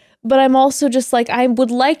this, but I'm also just like, I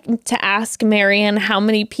would like to ask Marianne how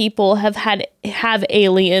many people have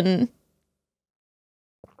alien.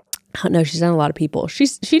 Oh, no, she's done a lot of people. She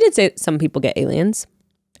did say some people get aliens.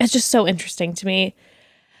 It's just so interesting to me.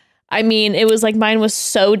 I mean, it was like mine was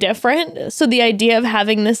so different. So the idea of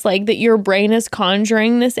having this, like, that your brain is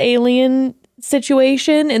conjuring this alien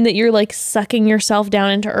situation and that you're like sucking yourself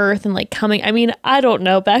down into Earth and like coming. I mean, I don't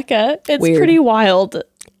know, Bekah. It's Weird. Pretty wild.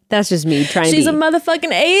 That's just me trying to be... She's a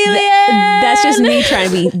motherfucking alien! That's just me trying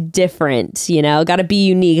to be different, Gotta be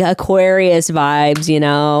unique. Aquarius vibes,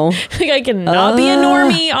 Like, I cannot be a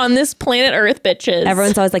normie on this planet Earth, bitches.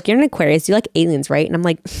 Everyone's always like, you're an Aquarius. You like aliens, right? And I'm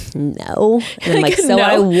like, no. And I'm like, so no.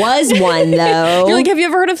 I was one, though. You're like, have you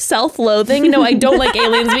ever heard of self-loathing? No, I don't like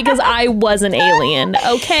aliens because I was an alien,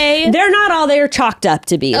 okay? They're not all they're chalked up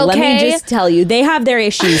to be. Okay. Let me just tell you. They have their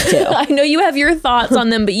issues, too. I know you have your thoughts on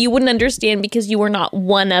them, but you wouldn't understand because you were not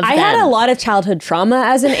one of them. I had a lot of childhood trauma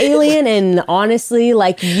as an alien, and honestly,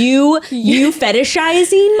 like you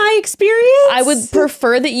fetishizing my experience. I would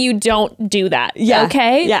prefer that you don't do that. Yeah.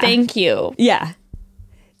 Okay? Yeah. Thank you. Yeah.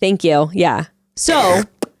 Thank you. Yeah. So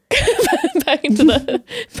back into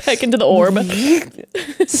the orb.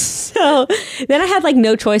 So then I had like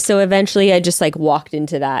no choice. So eventually I just like walked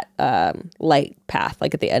into that light path,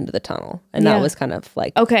 like at the end of the tunnel. And that was kind of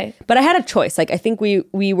like, okay. But I had a choice. Like I think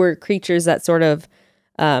we were creatures that sort of,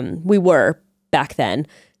 we were back then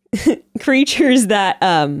creatures that,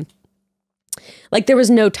 like there was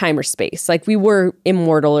no time or space. Like we were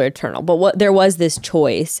immortal or eternal, but there was this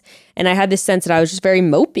choice. And I had this sense that I was just very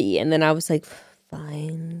mopey. And then I was like,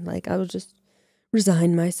 fine. Like I would just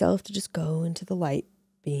resign myself to just go into the light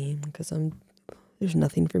beam because there's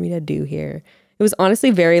nothing for me to do here. It was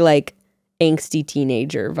honestly very like angsty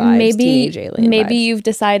teenager vibes, teenage alien maybe vibes. You've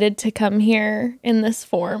decided to come here in this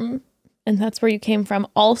form and that's where you came from.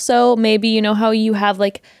 Also, maybe you know how you have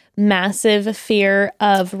like massive fear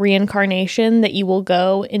of reincarnation, that you will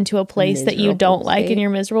go into a place that you don't like and you're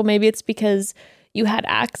miserable. Maybe it's because you had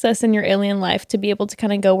access in your alien life to be able to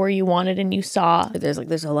kind of go where you wanted and you saw. But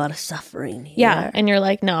there's a lot of suffering here. Yeah. And you're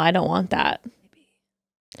like, no, I don't want that.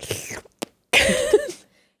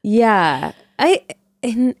 Yeah. I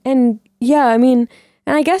mean, and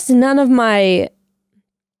I guess none of my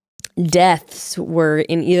deaths were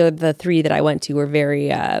in either of the three that I went to were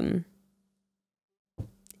very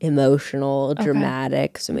emotional,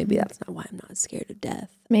 dramatic. So maybe that's not why I'm not scared of death.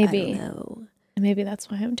 Maybe. I don't know. Maybe that's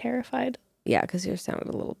why I'm terrified. Yeah, because yours sounded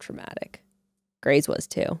a little traumatic. Gray's was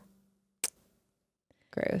too.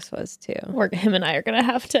 Or him and I are going to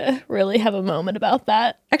have to really have a moment about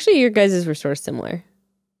that. Actually, your guys' were sort of similar.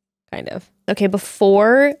 Kind of. Okay,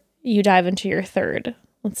 before you dive into your third,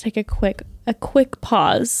 let's take a quick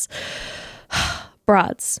pause.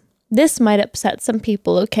 Broads. This might upset some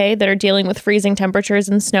people, okay, that are dealing with freezing temperatures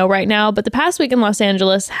and snow right now, but the past week in Los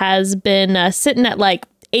Angeles has been sitting at like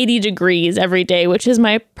 80 degrees every day, which is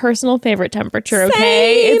my personal favorite temperature, okay?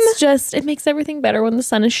 Same. It's just, it makes everything better when the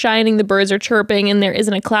sun is shining, the birds are chirping, and there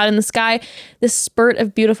isn't a cloud in the sky. This spurt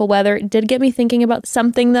of beautiful weather did get me thinking about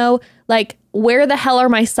something, though. Like, where the hell are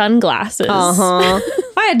my sunglasses? I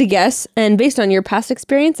had to guess, and based on your past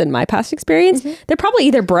experience and my past experience, they're probably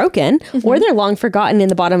either broken or they're long forgotten in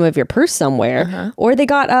the bottom of your purse somewhere, or they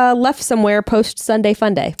got left somewhere post Sunday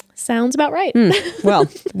fun day. Sounds about right. Well,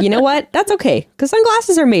 you know what? That's okay, because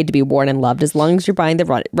sunglasses are made to be worn and loved as long as you're buying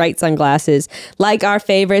the right sunglasses, like our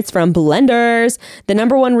favorites from Blenders. The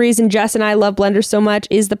number one reason Jess and I love Blenders so much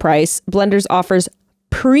is the price. Blenders offers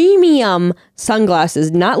premium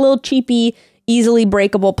sunglasses, not little cheapy, easily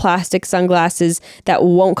breakable plastic sunglasses that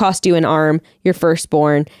won't cost you an arm, your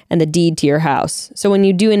firstborn, and the deed to your house. So when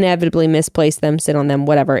you do inevitably misplace them, sit on them,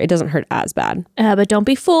 whatever, it doesn't hurt as bad. But don't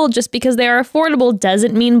be fooled. Just because they are affordable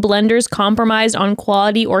doesn't mean Blenders compromised on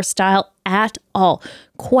quality or style at all.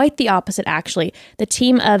 Quite the opposite, actually. The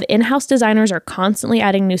team of in-house designers are constantly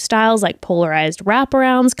adding new styles like polarized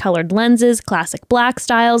wraparounds, colored lenses, classic black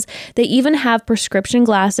styles. They even have prescription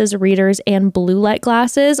glasses, readers, and blue light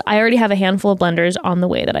glasses. I already have a handful of Blenders on the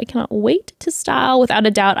way that I cannot wait to style. Without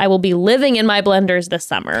a doubt, I will be living in my Blenders this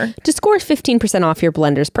summer. To score 15% off your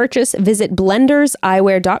Blenders purchase, visit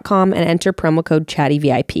blenderseyewear.com and enter promo code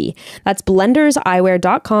ChattyVIP. That's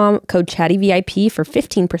blenderseyewear.com, code ChattyVIP for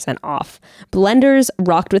 15% off. Blenders,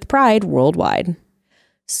 rocked with pride worldwide.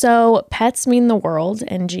 So pets mean the world,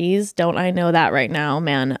 and geez, don't I know that right now,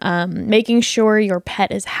 man. Making sure your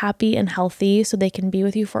pet is happy and healthy so they can be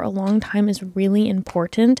with you for a long time is really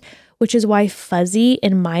important, which is why Fuzzy,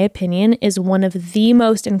 in my opinion, is one of the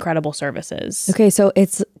most incredible services. Okay, so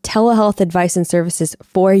it's telehealth advice and services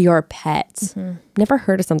for your pets. Never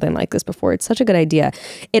heard of something like this before. It's such a good idea.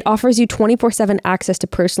 It offers you 24/7 access to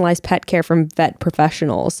personalized pet care from vet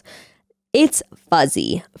professionals. It's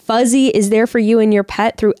Fuzzy. Fuzzy is there for you and your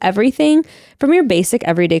pet through everything from your basic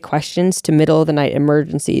everyday questions to middle of the night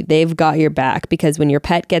emergency. They've got your back because when your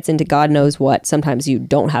pet gets into God knows what, sometimes you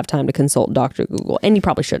don't have time to consult Dr. Google, and you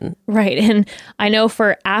probably shouldn't. Right. And I know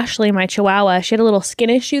for Ashley, my Chihuahua, she had a little skin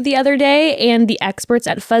issue the other day, and the experts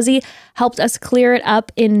at Fuzzy helped us clear it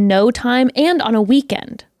up in no time and on a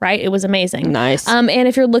weekend. Right? It was amazing. Nice. And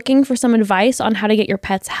if you're looking for some advice on how to get your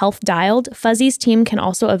pet's health dialed, Fuzzy's team can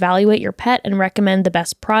also evaluate your pet and recommend the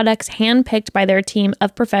best products handpicked by their team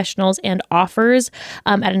of professionals and offers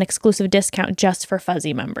at an exclusive discount just for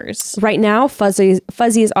Fuzzy members. Right now, Fuzzy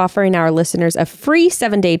is offering our listeners a free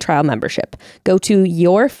 7-day trial membership. Go to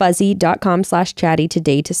yourfuzzy.com/chatty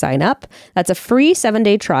today to sign up. That's a free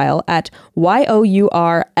 7-day trial at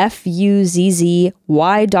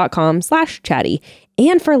yourfuzzy.com/chatty.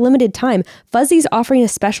 And for a limited time, Fuzzy's offering a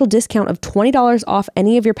special discount of $20 off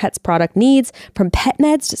any of your pet's product needs, from pet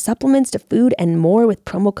meds to supplements to food and more with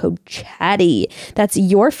promo code CHATTY. That's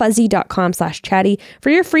yourfuzzy.com/chatty for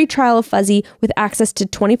your free trial of Fuzzy with access to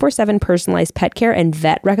 24/7 personalized pet care and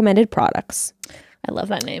vet recommended products. I love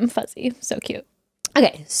that name, Fuzzy. So cute.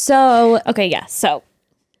 Okay, so...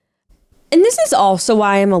 And this is also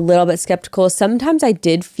why I'm a little bit skeptical. Sometimes I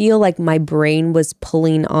did feel like my brain was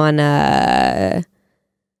pulling on a...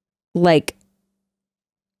 like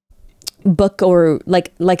book or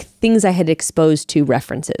like things I had exposed to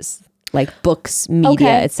references, like books,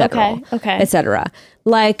 media, etc. etc.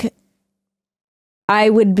 Like I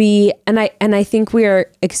would be, and I think we are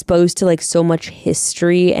exposed to like so much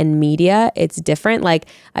history and media. It's different. Like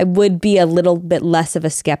I would be a little bit less of a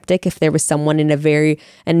skeptic if there was someone in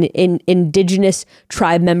an indigenous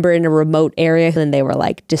tribe member in a remote area and they were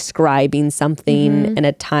like describing something in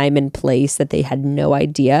a time and place that they had no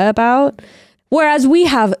idea about. Whereas we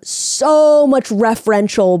have so much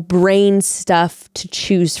referential brain stuff to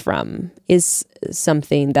choose from is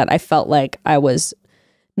something that I felt like I was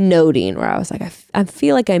noting, where I was like, I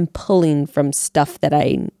feel like I'm pulling from stuff that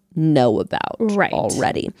I know about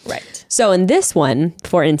already. Right. So in this one,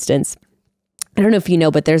 for instance, I don't know if you know,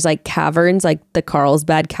 but there's like caverns, like the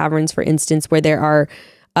Carlsbad Caverns, for instance, where there are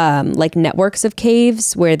like networks of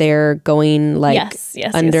caves where they're going like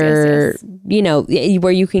under, you know,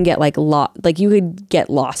 where you can get like you could get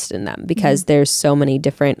lost in them because there's so many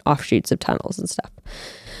different offshoots of tunnels and stuff.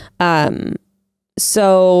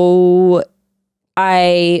 So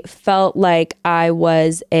I felt like I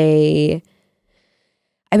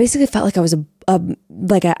basically felt like I was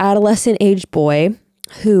like an adolescent age boy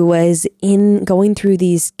who was going through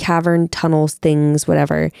these cavern tunnels things,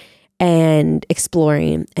 whatever, and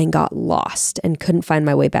exploring and got lost and couldn't find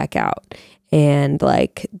my way back out. And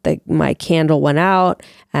like my candle went out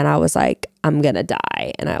and I was like, I'm gonna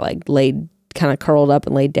die. And I like kind of curled up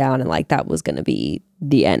and laid down, and like that was gonna be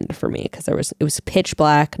the end for me because it was pitch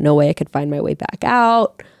black, no way I could find my way back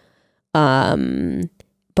out.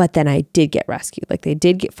 But then I did get rescued. Like they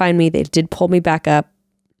did find me, they did pull me back up.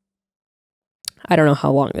 I don't know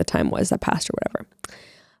how long the time was that passed or whatever,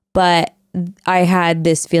 but I had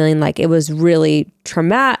this feeling like it was really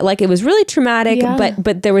traumatic. Yeah.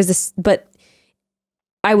 But there was this, but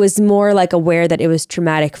I was more like aware that it was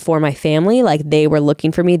traumatic for my family. Like they were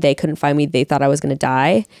looking for me, they couldn't find me, they thought I was going to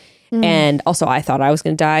die. And also I thought I was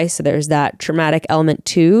going to die. So there's that traumatic element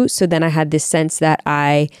too. So then I had this sense that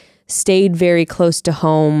I stayed very close to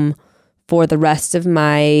home for the rest of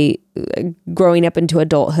my growing up into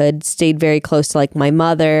adulthood, stayed very close to like my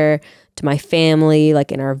mother, to my family,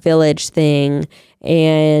 like in our village thing.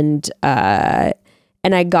 And I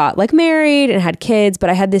got like married and had kids, but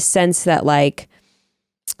I had this sense that like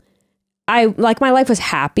my life was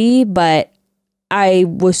happy, but I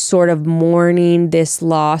was sort of mourning this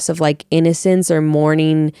loss of like innocence, or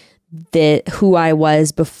mourning who I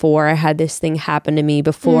was before I had this thing happen to me,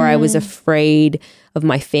 before I was afraid of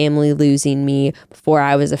my family losing me, before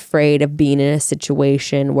I was afraid of being in a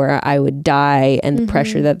situation where I would die, and the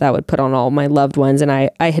pressure that would put on all my loved ones. And I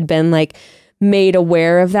had been like made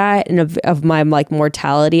aware of that, and of my like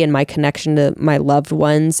mortality and my connection to my loved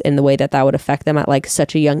ones, and the way that would affect them at like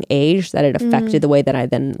such a young age, that it affected the way that I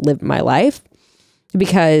then lived my life,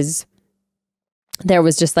 because there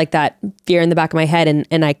was just like that fear in the back of my head,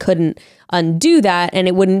 and I couldn't undo that, and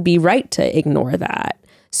it wouldn't be right to ignore that.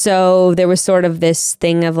 So there was sort of this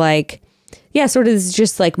thing of like, yeah, sort of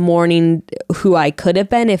just like mourning who I could have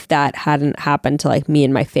been if that hadn't happened to like me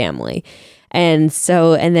and my family. And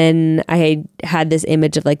then I had this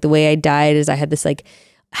image of like the way I died is I had this like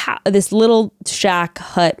this little shack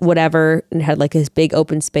hut, whatever, and had like this big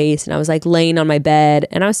open space, and I was like laying on my bed,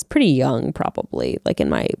 and I was pretty young, probably like in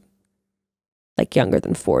my like younger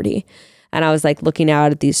than 40, and I was like looking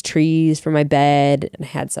out at these trees from my bed, and I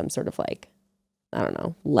had some sort of like, I don't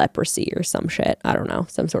know, leprosy or some shit, I don't know,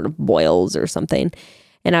 some sort of boils or something,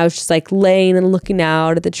 and I was just like laying and looking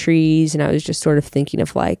out at the trees, and I was just sort of thinking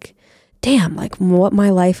of like, damn, like what my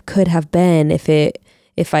life could have been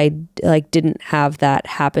if I like didn't have that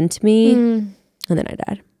happen to me. And then I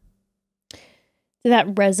died. Did that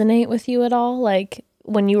resonate with you at all? Like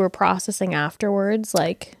when you were processing afterwards,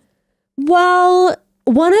 like? Well,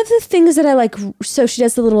 one of the things that I like, so she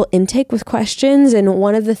does the little intake with questions, and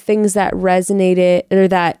one of the things that resonated, or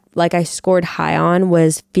that like I scored high on,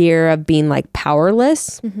 was fear of being like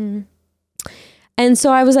powerless. And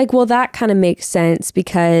so I was like, well, that kind of makes sense,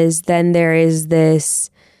 because then there's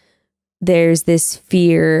this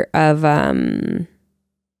fear of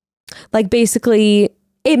like, basically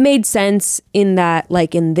it made sense in that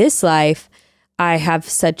like in this life I have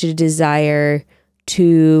such a desire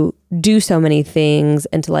to do so many things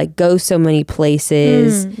and to like go so many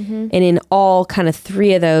places, and in all kind of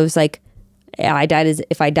three of those, like if I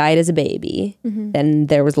died as a baby, then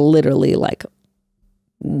there was literally like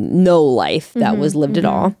no life that was lived at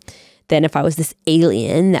all. Then if I was this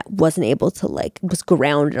alien that wasn't able to like, was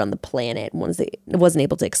grounded on the planet, wasn't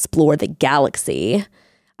able to explore the galaxy,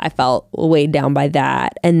 I felt weighed down by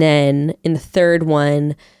that. And then in the third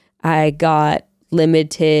one, I got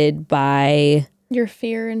limited by your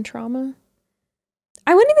fear and trauma.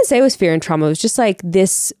 I wouldn't even say it was fear and trauma. It was just like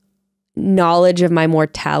this knowledge of my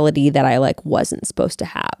mortality that I like wasn't supposed to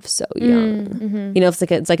have so young. You know, it's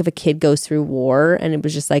like if a kid goes through war, and it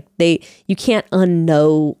was just like you can't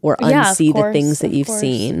unknow or unsee the things that you've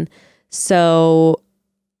seen. So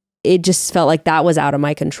it just felt like that was out of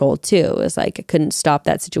my control too. It was like I couldn't stop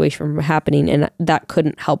that situation from happening, and that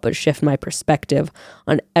couldn't help but shift my perspective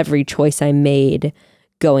on every choice I made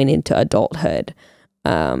going into adulthood.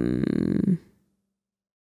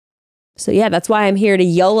 So yeah, that's why I'm here to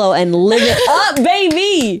YOLO and live it up,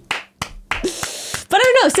 baby. But I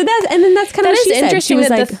don't know. So that's kind of what she said. Interesting. She was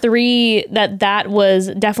that like, the three that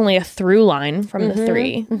was definitely a through line from the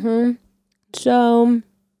three. So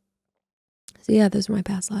yeah, those are my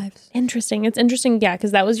past lives. Interesting. It's interesting, yeah,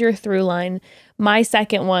 because that was your through line. My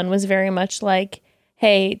second one was very much like,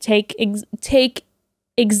 hey, take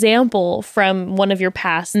example from one of your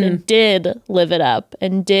past that did live it up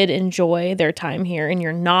and did enjoy their time here, and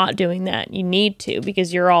you're not doing that. You need to,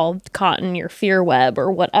 because you're all caught in your fear web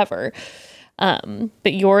or whatever.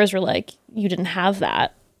 But yours were like, you didn't have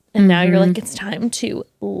that, and now you're like, it's time to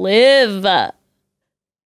live.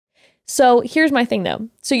 So here's my thing though.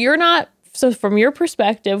 So from your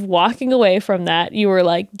perspective, walking away from that, you were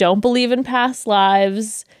like, don't believe in past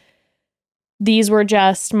lives. These were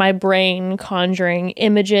just my brain conjuring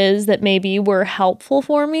images that maybe were helpful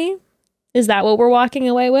for me. Is that what we're walking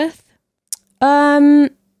away with? I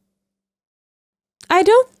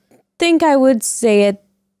don't think I would say it.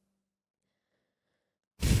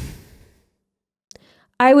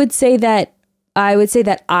 I would say that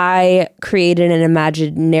I created and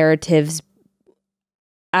imagined narratives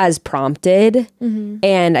as prompted.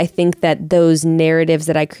 And I think that those narratives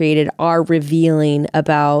that I created are revealing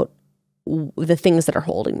about the things that are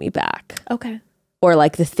holding me back. Okay. Or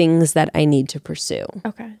like the things that I need to pursue.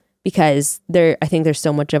 Okay. Because I think there's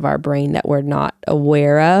so much of our brain that we're not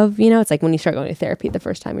aware of. You know, it's like when you start going to therapy the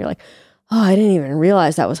first time, you're like, oh, I didn't even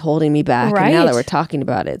realize that was holding me back. Right. And now that we're talking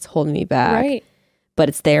about it, it's holding me back. Right. but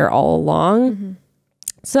it's there all along.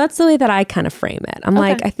 So that's the way that I kind of frame it. I'm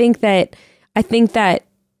like, I think that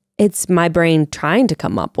it's my brain trying to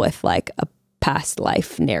come up with like a past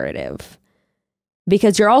life narrative,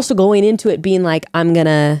 because you're also going into it being like, I'm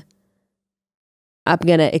gonna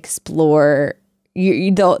explore.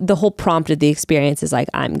 The whole prompt of the experience is like,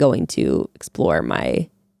 I'm going to explore my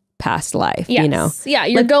past life. Yes. You know, yeah,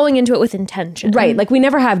 you're going into it with intention, right? Like we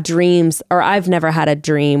never have dreams, or I've never had a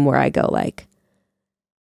dream where I go like,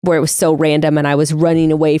 where it was so random and I was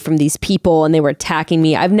running away from these people and they were attacking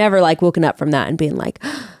me. I've never like woken up from that and been like,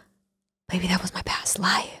 maybe that was my past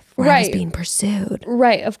life where I was being pursued.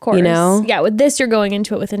 Right, of course. You know? Yeah, with this, you're going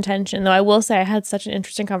into it with intention. Though I will say I had such an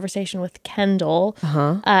interesting conversation with Kendall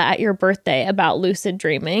at your birthday about lucid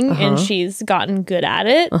dreaming, and she's gotten good at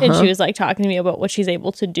it. And she was like talking to me about what she's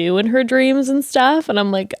able to do in her dreams and stuff. And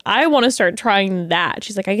I'm like, I want to start trying that.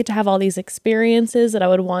 She's like, I get to have all these experiences that I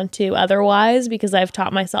would want to otherwise because I've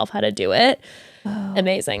taught myself how to do it. Oh.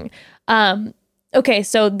 Amazing. Okay,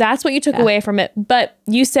 so that's what you took away from it. But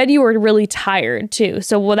you said you were really tired too.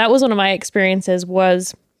 So that was one of my experiences.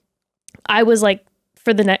 Was I was like,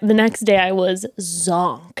 for the next day I was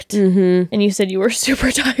zonked. And you said you were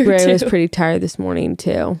super tired too. I was pretty tired this morning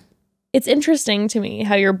too. It's interesting to me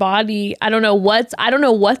how your body, I don't know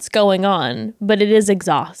what's going on, but it is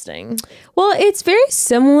exhausting. Well, it's very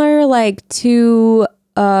similar like to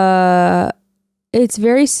it's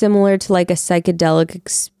very similar to like a psychedelic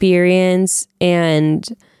experience, and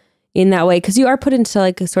in that way, because you are put into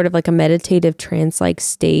like a sort of like a meditative trance-like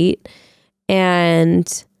state.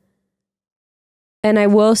 And I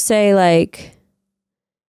will say like,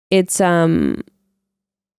 it's,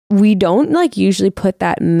 we don't like usually put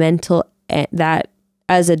that that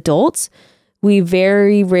as adults, we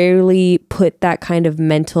very rarely put that kind of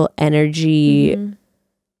mental energy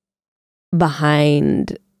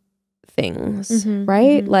behind things,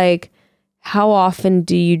 right? Like, how often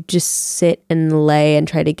do you just sit and lay and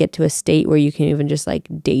try to get to a state where you can even just like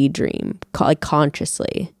daydream, like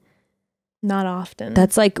consciously? Not often.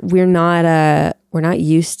 That's like, we're not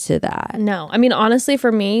used to that. No, I mean, honestly,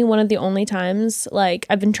 for me, one of the only times like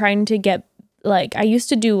I've been trying to get, like, I used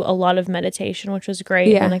to do a lot of meditation, which was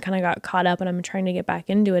great, and I kind of got caught up, and I'm trying to get back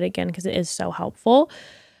into it again because it is so helpful.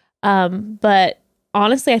 But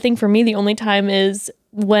honestly, I think for me, the only time is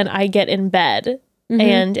when I get in bed,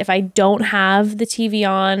 and if I don't have the TV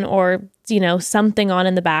on or, you know, something on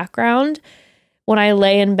in the background, when I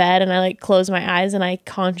lay in bed and I like close my eyes and I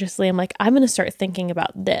consciously am like, I'm going to start thinking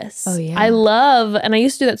about this. Oh yeah. And I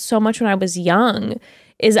used to do that so much when I was young,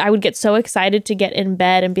 is I would get so excited to get in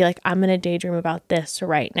bed and be like, I'm going to daydream about this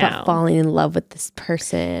right now. About falling in love with this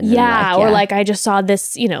person. Yeah. Or like, I just saw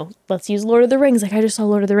this, you know, let's use Lord of the Rings. Like I just saw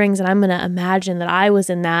Lord of the Rings and I'm going to imagine that I was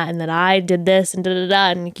in that and that I did this and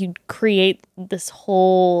and you create this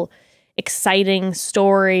whole exciting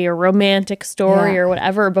story or romantic story or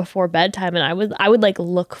whatever before bedtime. And I would like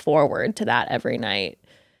look forward to that every night.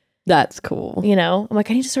 That's cool. You know, I'm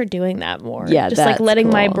like, I need to start doing that more. Yeah. Just like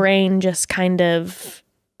letting my brain just kind of,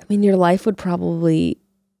 I mean, your life would probably,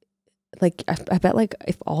 like, I bet, like,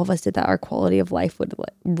 if all of us did that, our quality of life would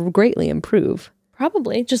like, greatly improve.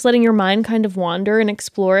 Probably. Just letting your mind kind of wander and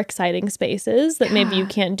explore exciting spaces that maybe you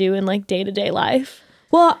can't do in, like, day-to-day life.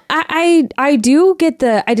 Well, I do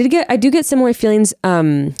get similar feelings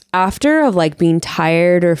after of, like, being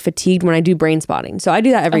tired or fatigued when I do brain spotting. So I do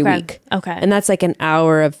that every week. Okay. And that's, like, an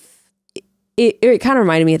hour of, it kind of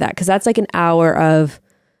reminded me of that, because that's, like, an hour of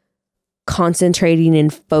concentrating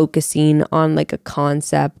and focusing on like a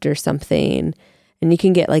concept or something, and you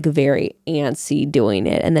can get like very antsy doing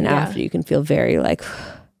it, and then after you can feel very like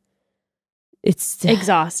it's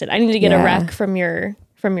exhausted. I need to get a rec from your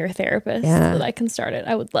therapist so that I can start it.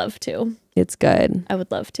 I would love to. It's good. I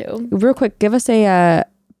would love to. Real quick, give us a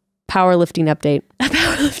powerlifting update. A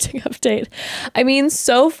powerlifting update. I mean,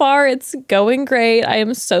 so far it's going great. I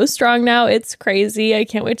am so strong now. It's crazy. I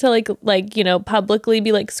can't wait to like, you know, publicly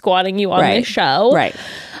be like squatting you on my show. Right.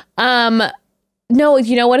 No,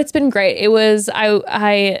 you know what? It's been great. It was,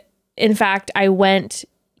 in fact, I went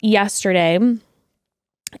yesterday,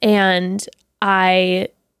 and the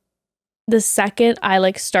second I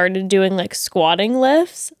like started doing like squatting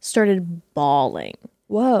lifts, started bawling.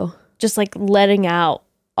 Whoa. Just like letting out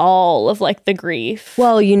all of like the grief.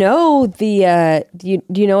 Well, you know, do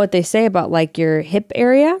you know what they say about like your hip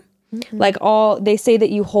area? Like they say that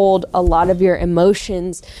you hold a lot of your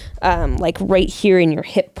emotions like right here in your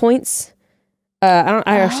hip points. I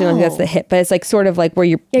actually don't think that's the hip, but it's like sort of like where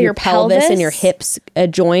your pelvis and your hips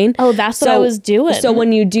join. Oh, that's what I was doing. So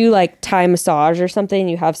when you do like Thai massage or something,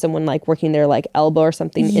 you have someone like working their like elbow or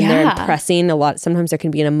something in there and pressing a lot. Sometimes there can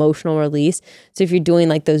be an emotional release. So if you're doing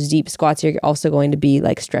like those deep squats, you're also going to be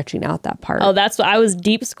like stretching out that part. Oh, that's what I was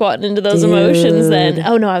deep squatting into those emotions then.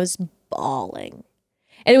 Oh no, I was bawling.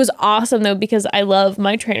 And it was awesome though, because I love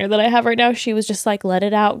my trainer that I have right now. She was just like, let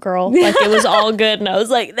it out, girl. Like it was all good. And I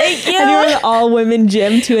was like, thank you. And you were in an all women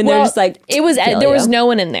gym too. And they're just like, there was no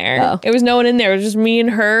one in there. Oh. It was no one in there. It was just me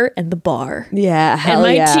and her and the bar. Yeah. Hell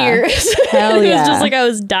and my tears. Hell It was just like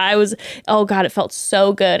I was, oh God, it felt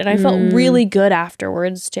so good. And I felt really good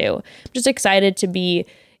afterwards too. I'm just excited to be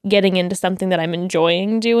getting into something that I'm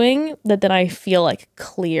enjoying doing, that then I feel like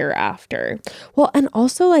clear after. Well, and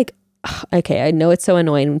also like, okay, I know it's so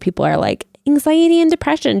annoying when people are like, anxiety and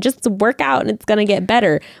depression, just work out and it's gonna get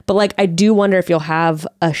better. But like, I do wonder if you'll have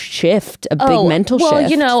a shift, a big mental shift. Well,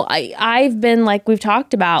 you know, I've been like, we've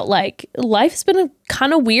talked about, like, life's been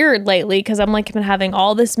kind of weird lately because I'm like, I've been having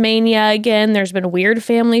all this mania again. There's been weird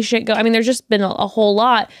family shit I mean, there's just been a whole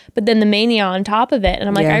lot, but then the mania on top of it. And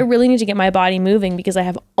I'm like, I really need to get my body moving because I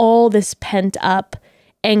have all this pent up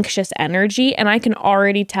anxious energy and I can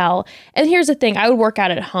already tell. And here's the thing, I would work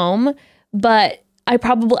out at home, but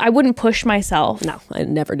I wouldn't push myself. No, I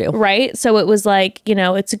never do. Right? So it was like, you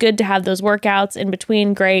know, it's good to have those workouts in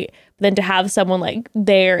between, great. But then to have someone like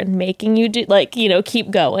there and making you do, like, you know,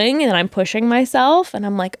 keep going, and I'm pushing myself and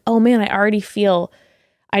I'm like, oh man, I already feel,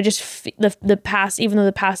 the past, even though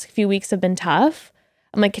the past few weeks have been tough,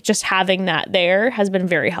 I'm like, just having that there has been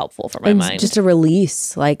very helpful for my mind. Just a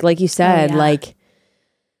release. Like you said, like,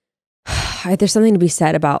 there's something to be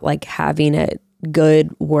said about like having a good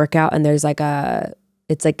workout, and there's like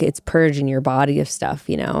it's purging your body of stuff,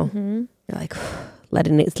 you know. You're like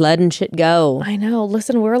letting shit go. I know.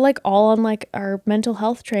 Listen, we're like all on like our mental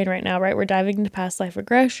health train right now, right? We're diving into past life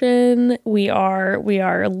regression. We are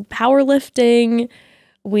powerlifting.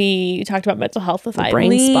 We talked about mental health with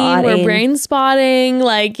Eileen. We're brain spotting.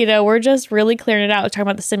 Like, you know, we're just really clearing it out. We're talking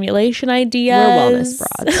about the simulation ideas. We're wellness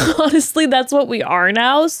broads. Honestly, that's what we are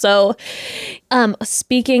now. So,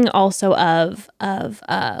 speaking also of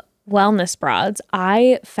wellness broads,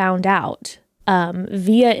 I found out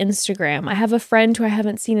via Instagram. I have a friend who I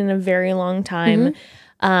haven't seen in a very long time.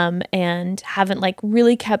 And haven't like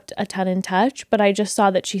really kept a ton in touch, but I just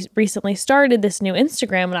saw that she recently started this new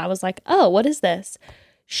Instagram and I was like, oh, what is this?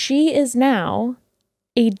 She is now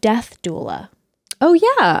a death doula. Oh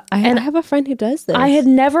yeah. I have a friend who does this. I had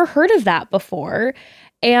never heard of that before.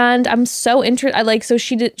 And I'm so interested. So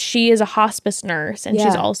she is a hospice nurse and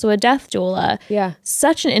she's also a death doula. Yeah.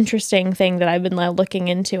 Such an interesting thing that I've been like looking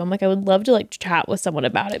into. I'm like, I would love to like chat with someone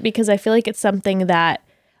about it because I feel like it's something that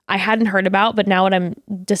I hadn't heard about, but now when I'm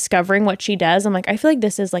discovering what she does, I'm like, I feel like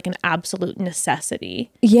this is like an absolute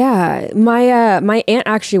necessity. Yeah. My aunt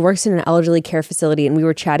actually works in an elderly care facility, and we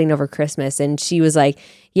were chatting over Christmas, and she was like,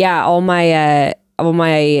 yeah, all my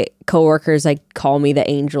coworkers like call me the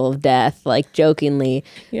angel of death, like jokingly.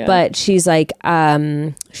 Yeah. But she's like,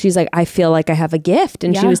 I feel like I have a gift.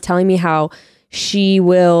 And she was telling me how she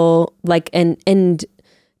will like, and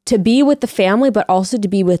to be with the family, but also to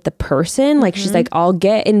be with the person. Like she's like, I'll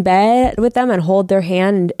get in bed with them and hold their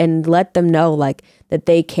hand and let them know like that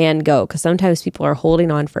they can go. Cause sometimes people are holding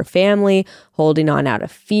on for family, holding on out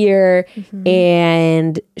of fear.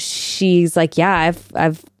 And she's like, yeah,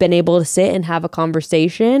 I've been able to sit and have a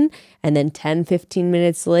conversation. And then 10, 15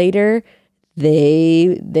 minutes later,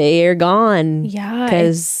 they are gone. Yeah.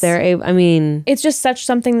 Because it's just such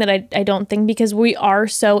something that I don't think, because we are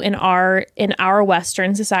so in our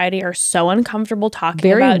Western society are so uncomfortable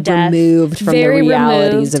talking about death. Very removed from the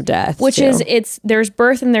realities of death. Which too. There's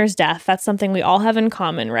birth and there's death. That's something we all have in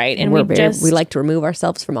common, right? And we like to remove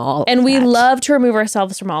ourselves from all and of we that. love to remove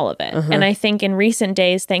ourselves from all of it. And I think in recent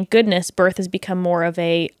days, thank goodness, birth has become more of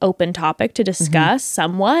a open topic to discuss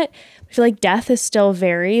somewhat. I feel like death is still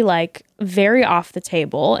very off the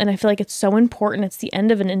table. And I feel like it's so important. It's the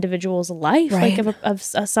end of an individual's life, right. Like of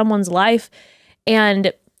someone's life.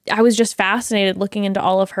 And I was just fascinated looking into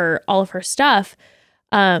all of her stuff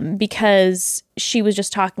because she was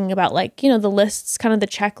just talking about like, you know, the lists, kind of the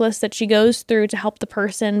checklist that she goes through to help the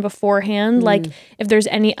person beforehand. Like if there's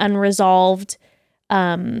any unresolved,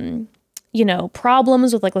 you know,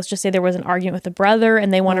 problems with like, let's just say there was an argument with a brother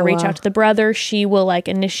and they want to reach out to the brother. She will like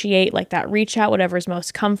initiate like that reach out, whatever is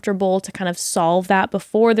most comfortable to kind of solve that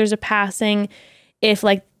before there's a passing. If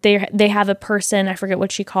like they have a person, I forget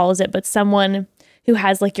what she calls it, but someone who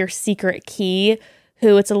has like your secret key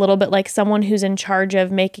who it's a little bit like someone who's in charge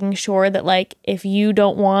of making sure that like if you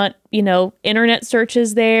don't want, internet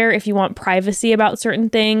searches there, if you want privacy about certain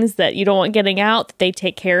things that you don't want getting out, that they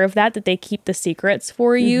take care of that they keep the secrets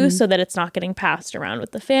for you so that it's not getting passed around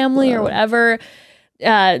with the family or whatever.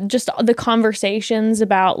 Just the conversations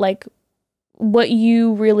about like what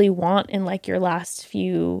you really want in like your last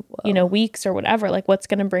few, weeks or whatever, like what's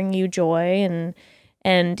going to bring you joy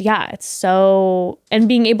and yeah, it's so, and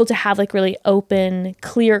being able to have like really open,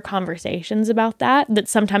 clear conversations about that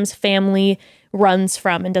sometimes family runs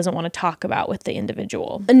from and doesn't want to talk about with the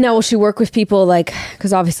individual. Now, will she work with people like,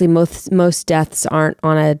 because obviously most deaths aren't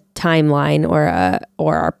on a timeline or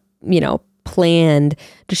are, planned.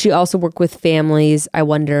 Does she also work with families, I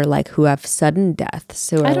wonder, like who have sudden deaths?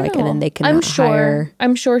 Who are like, know. And then they can I'm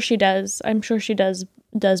sure she does. I'm sure she does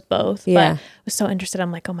both. Yeah. But I was so interested.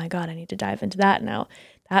 I'm like, oh my God, I need to dive into that now,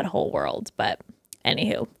 that whole world. But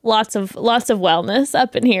anywho, lots of wellness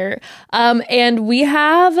up in here. And we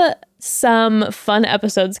have some fun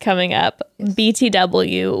episodes coming up.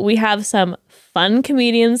 BTW. We have some fun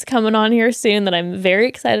comedians coming on here soon that I'm very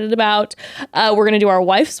excited about. We're going to do our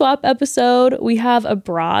wife swap episode. We have a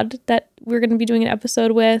broad that we're going to be doing an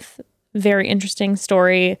episode with. Very interesting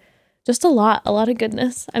story. Just a lot of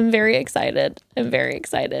goodness. I'm very excited.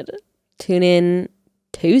 Tune in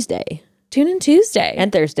Tuesday.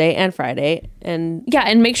 And Thursday and Friday. And yeah,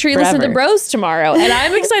 and make sure you forever. listen to Bros tomorrow. And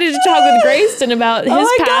I'm excited to talk with Grayston about his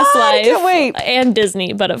past life. Can't wait. And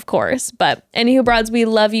Disney, but of course. But anywho, broads, we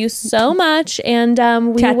love you so much. And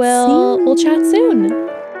we'll chat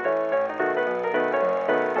soon.